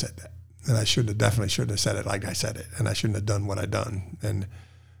shouldn't have said that. And I definitely shouldn't have said it like I said it. And I shouldn't have done what I done. And,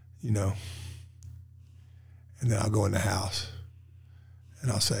 you know, and then I'll go in the house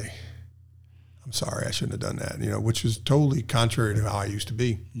and I'll say, I'm sorry, I shouldn't have done that, you know, which was totally contrary to how I used to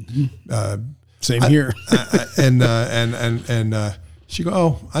be. Mm-hmm. Same here. And she go,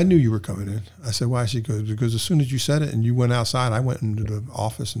 "Oh, I knew you were coming in." I said, "Why?" She goes, "Because as soon as you said it and you went outside, I went into the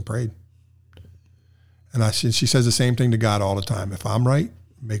office and prayed." And she says the same thing to God all the time. If I'm right,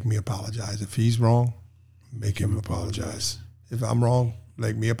 make me apologize. If he's wrong, make him apologize. If I'm wrong,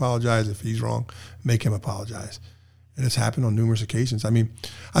 Make me apologize. If he's wrong, make him apologize. And it's happened on numerous occasions. I mean,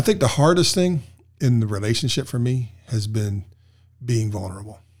 I think the hardest thing in the relationship for me has been being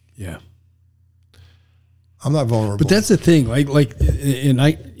vulnerable. Yeah. I'm not vulnerable. But that's the thing.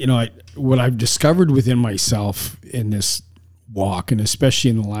 What I've discovered within myself in this walk, and especially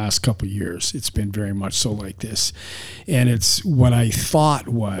in the last couple of years, it's been very much so like this. And it's what I thought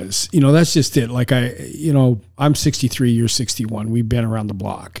was, that's just it. Like I'm 63, you're 61. We've been around the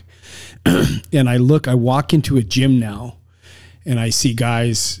block. And I walk into a gym now and I see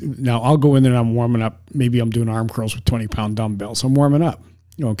guys. Now I'll go in there and I'm warming up. Maybe I'm doing arm curls with 20-pound dumbbells. I'm warming up.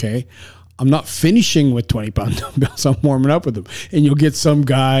 Okay. I'm not finishing with 20-pound dumbbells. I'm warming up with them. And you'll get some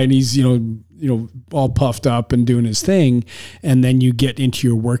guy and he's, all puffed up and doing his thing. And then you get into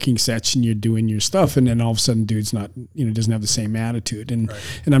your working sets and you're doing your stuff. And then all of a sudden dude's not, doesn't have the same attitude. And,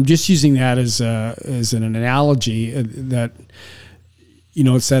 and I'm just using that as an analogy that,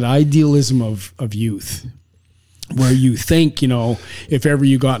 it's that idealism of youth, where you think, if ever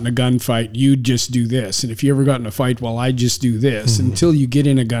you got in a gunfight, you'd just do this. And if you ever got in a fight, well, I just do this, until you get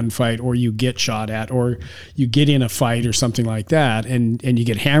in a gunfight or you get shot at or you get in a fight or something like that. And you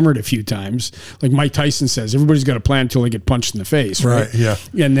get hammered a few times. Like Mike Tyson says, everybody's got a plan until they get punched in the face. Right. Yeah.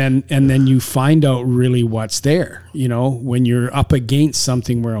 And then you find out really what's there, when you're up against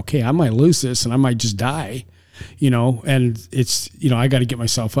something where, okay, I might lose this and I might just die. And it's, I got to get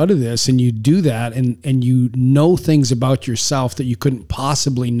myself out of this. And you do that and you know things about yourself that you couldn't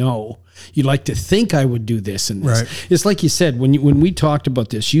possibly know. You'd like to think I would do this and this. Right. It's like you said, when we talked about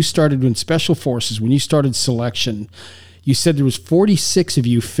this, you started in Special Forces, when you started selection, you said there was 46 of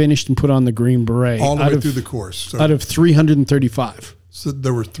you finished and put on the Green Beret. All the way through the course. So out of 335. So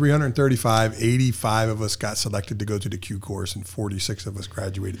there were 335, 85 of us got selected to go to the Q course, and 46 of us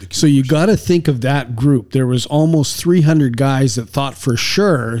graduated the Q course. So you got to think of that group. There was almost 300 guys that thought for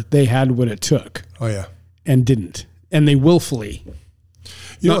sure they had what it took. Oh, yeah. And didn't. And they willfully.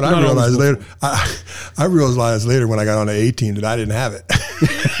 What I realized later? I realized later when I got on the A team that I didn't have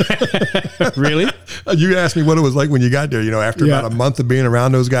it. Really? You asked me what it was like when you got there. After about a month of being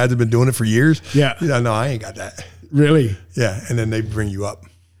around those guys that have been doing it for years. Yeah. No, I ain't got that. Really? Yeah, and then they bring you up.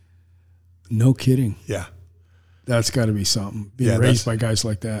 No kidding. Yeah. That's got to be something, being raised by guys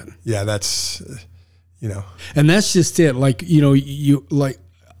like that. Yeah, that's, And that's just it. Like,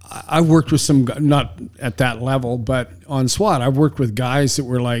 I've worked with some, not at that level, but on SWAT, I've worked with guys that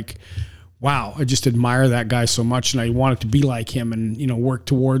were like, wow, I just admire that guy so much and I wanted to be like him and, work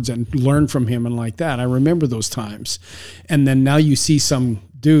towards and learn from him and like that. I remember those times. And then now you see some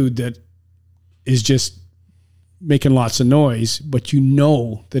dude that is just making lots of noise, but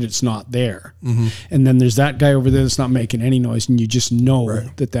that it's not there. Mm-hmm. And then there's that guy over there that's not making any noise, and you just know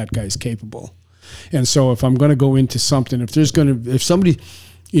that guy's capable. And so if I'm going to go into something, if somebody,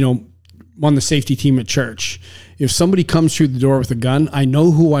 on the safety team at church, if somebody comes through the door with a gun, I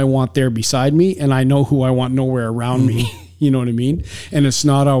know who I want there beside me, and I know who I want nowhere around me. You know what I mean? And it's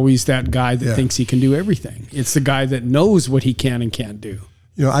not always that guy that thinks he can do everything. It's the guy that knows what he can and can't do.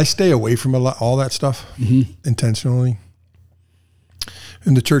 I stay away from all that stuff intentionally.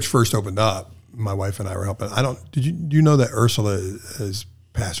 When the church first opened up, my wife and I were helping. Do you know that Ursula is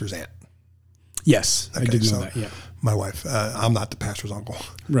pastor's aunt? Yes, okay, I did know that. Yeah, my wife. I'm not the pastor's uncle.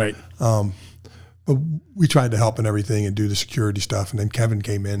 Right. But we tried to help and everything and do the security stuff. And then Kevin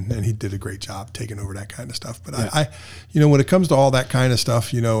came in and he did a great job taking over that kind of stuff. But I when it comes to all that kind of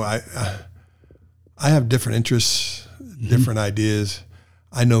stuff, I have different interests, different ideas.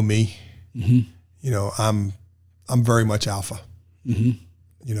 I know me. Mm-hmm. I'm very much alpha.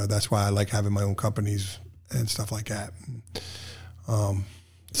 Mm-hmm. That's why I like having my own companies and stuff like that.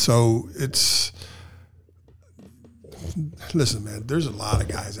 So listen, man, there's a lot of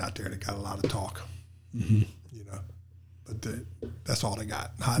guys out there that got a lot of talk, but that's all they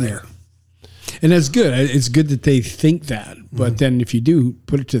got, hot air. And that's good. It's good that they think that, but then if you do,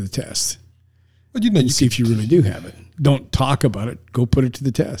 put it to the test. But you see if you really do have it. Don't talk about it. Go put it to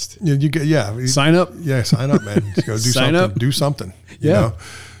the test. Sign up. Yeah, sign up, man. Go do sign something. Up. Do something. You know.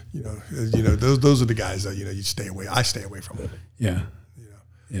 Those are the guys that you stay away. I stay away from them. Yeah.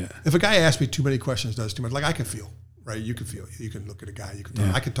 Yeah. If a guy asks me too many questions, does too much, like I can feel, right? You can feel. You can look at a guy. You can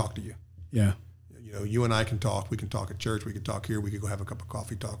talk. I can talk to you. Yeah. You and I can talk. We can talk at church. We can talk here. We could go have a cup of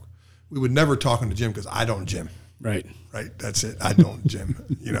coffee. Talk. We would never talk in the gym because I don't gym. Right. Right. That's it. I don't gym.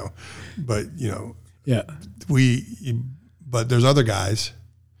 But Yeah. But there's other guys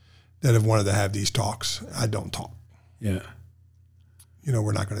that have wanted to have these talks. I don't talk. Yeah.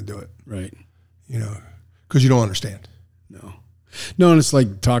 We're not going to do it. Right. Because you don't understand. No. No, and it's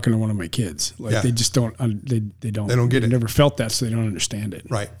like talking to one of my kids. Like Yeah. they just don't. They don't get it. Never felt that, so they don't understand it.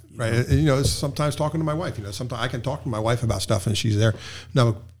 Right. And, you know, it's sometimes talking to my wife. You know, sometimes I can talk to my wife about stuff, and she's there.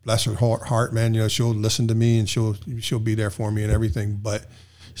 No, bless her heart, man. You know, she'll listen to me and she'll be there for me and everything. But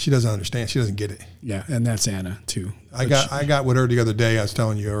she doesn't understand. She doesn't get it. Yeah, and that's Anna too. I got with her the other day. I was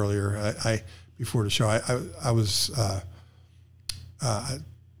telling you earlier. I before the show. I was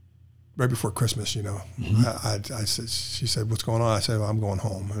right before Christmas. You know, I said. She said, "What's going on?" I said, well, "I'm going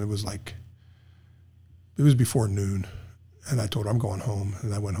home." And it was before noon. And I told her I'm going home,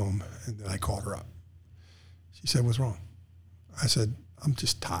 and I went home, and then I called her up. She said, "What's wrong?" I said, "I'm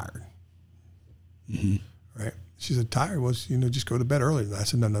just tired." Right? She said, "Tired was, just go to bed early." And I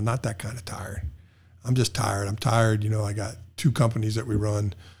said, "No, not that kind of tired. I'm just tired. I'm tired. I got 2 companies that we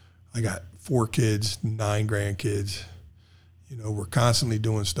run. I got 4 kids, 9 grandkids. We're constantly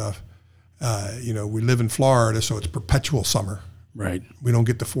doing stuff. We live in Florida, so it's perpetual summer. Right. We don't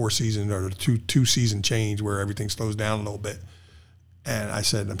get the 4 season or the two season change where everything slows down a little bit." And I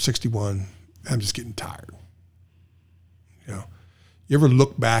said, "I'm 61. I'm just getting tired." You ever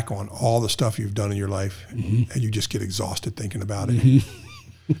look back on all the stuff you've done in your life and you just get exhausted thinking about it?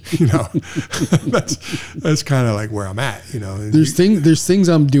 That's kind of like where I'm at. There's things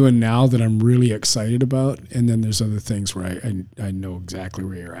I'm doing now that I'm really excited about, and then there's other things where I know exactly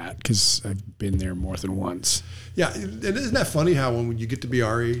where you're at because I've been there more than once. Yeah, and isn't that funny how when you get to be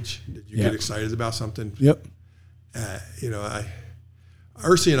our age, you get excited about something? Yep.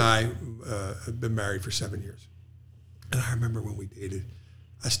 Ursi and I have been married for 7 years, and I remember when we dated,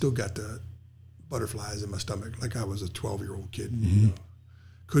 I still got the butterflies in my stomach like I was a 12-year-old kid.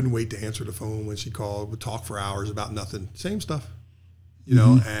 Couldn't wait to answer the phone when she called. Would talk for hours about nothing, same stuff,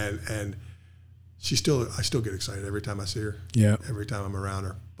 and I still get excited every time I see her. Yeah. Every time I'm around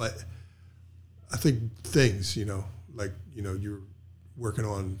her, but I think things, like, you're working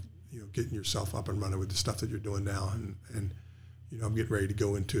on, getting yourself up and running with the stuff that you're doing now. And I'm getting ready to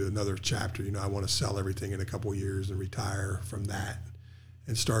go into another chapter. I want to sell everything in a couple of years and retire from that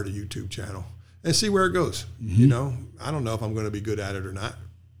and start a YouTube channel and see where it goes. I don't know if I'm going to be good at it or not,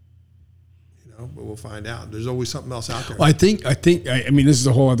 but we'll find out. There's always something else out there. Well, I mean, this is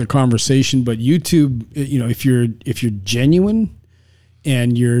a whole other conversation, but YouTube, if you're genuine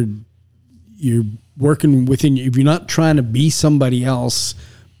and you're working within, if you're not trying to be somebody else,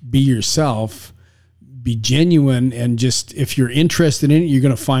 be yourself, be genuine, and just, if you're interested in it, you're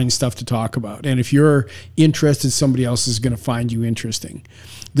going to find stuff to talk about. And if you're interested, somebody else is going to find you interesting.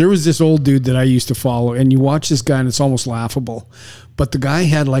 There was this old dude that I used to follow, and you watch this guy and it's almost laughable, but the guy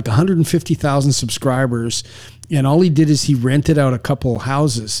had like 150,000 subscribers, and all he did is he rented out a couple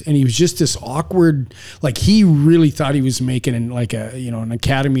houses, and he was just this awkward, like he really thought he was making an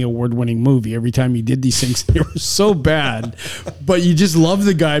Academy Award winning movie every time he did these things. They were so bad, but you just love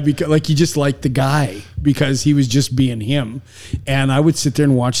the guy because you just like the guy because he was just being him. And I would sit there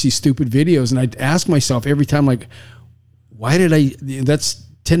and watch these stupid videos, and I'd ask myself every time, like, why did that's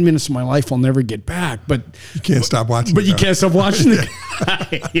 10 minutes of my life I'll never get back, but you can't stop watching. But you can't stop watching the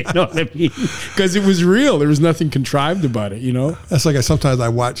guy. You know what I mean? Because it was real. There was nothing contrive about it. That's like sometimes I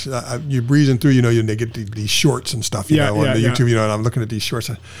watch. You're breezing through. They get these shorts and stuff. On the YouTube. And I'm looking at these shorts,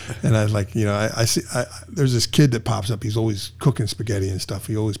 and I like. I see. There's this kid that pops up. He's always cooking spaghetti and stuff.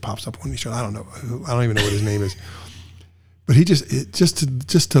 He always pops up on these shows. I don't know. I don't even know what his name is. But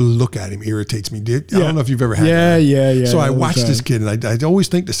just to look at him irritates me. I don't know if you've ever had that. Yeah. So I watch this kid, and I always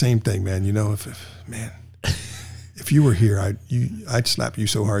think the same thing, man. If you were here, I'd slap you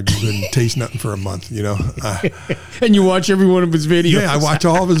so hard you couldn't taste nothing for a month. And you watch every one of his videos. Yeah, I watch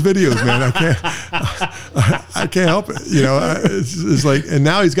all of his videos, man. I can't help it. It's like, and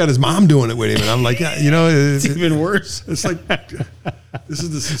now he's got his mom doing it with him, and I'm like, it's even worse. It's like, this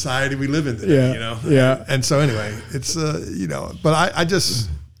is the society we live in today. Yeah. And so anyway, it's but I just.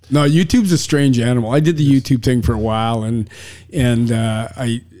 No, YouTube's a strange animal. I did the YouTube thing for a while, and and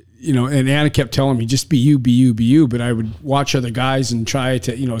Anna kept telling me, just be you, be you, be you. But I would watch other guys and trying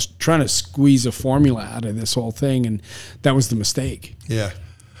to squeeze a formula out of this whole thing. And that was the mistake. Yeah.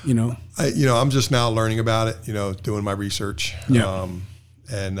 I'm just now learning about it, doing my research. Yeah.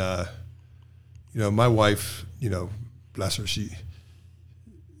 My wife, bless her, she,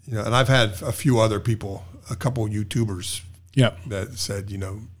 and I've had a few other people, a couple of YouTubers that said,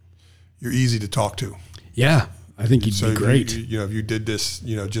 you're easy to talk to. Yeah. I think you'd be great. If you did this,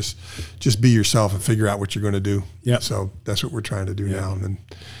 just be yourself and figure out what you're going to do. Yeah. So that's what we're trying to do now. And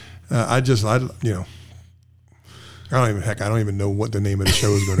I don't even know what the name of the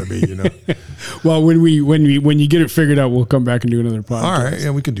show is going to be, you know. Well, when you get it figured out, we'll come back and do another podcast. All right.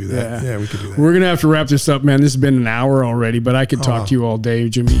 Yeah, we can do that. Yeah, we can do that. We're going to have to wrap this up, man. This has been an hour already, but I could talk to you all day,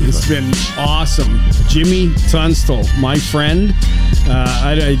 Jimmy. It's been awesome. Jimmy Tunstall, my friend.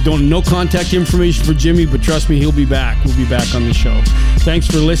 I don't know contact information for Jimmy, but trust me, he'll be back. We'll be back on the show. Thanks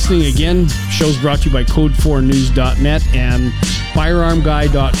for listening. Again, show's brought to you by Code4News.net and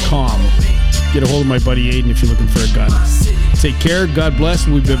FirearmGuy.com. Get a hold of my buddy Aiden if you're looking for a gun. Take care. God bless.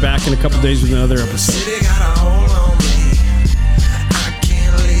 We'll be back in a couple days with another episode.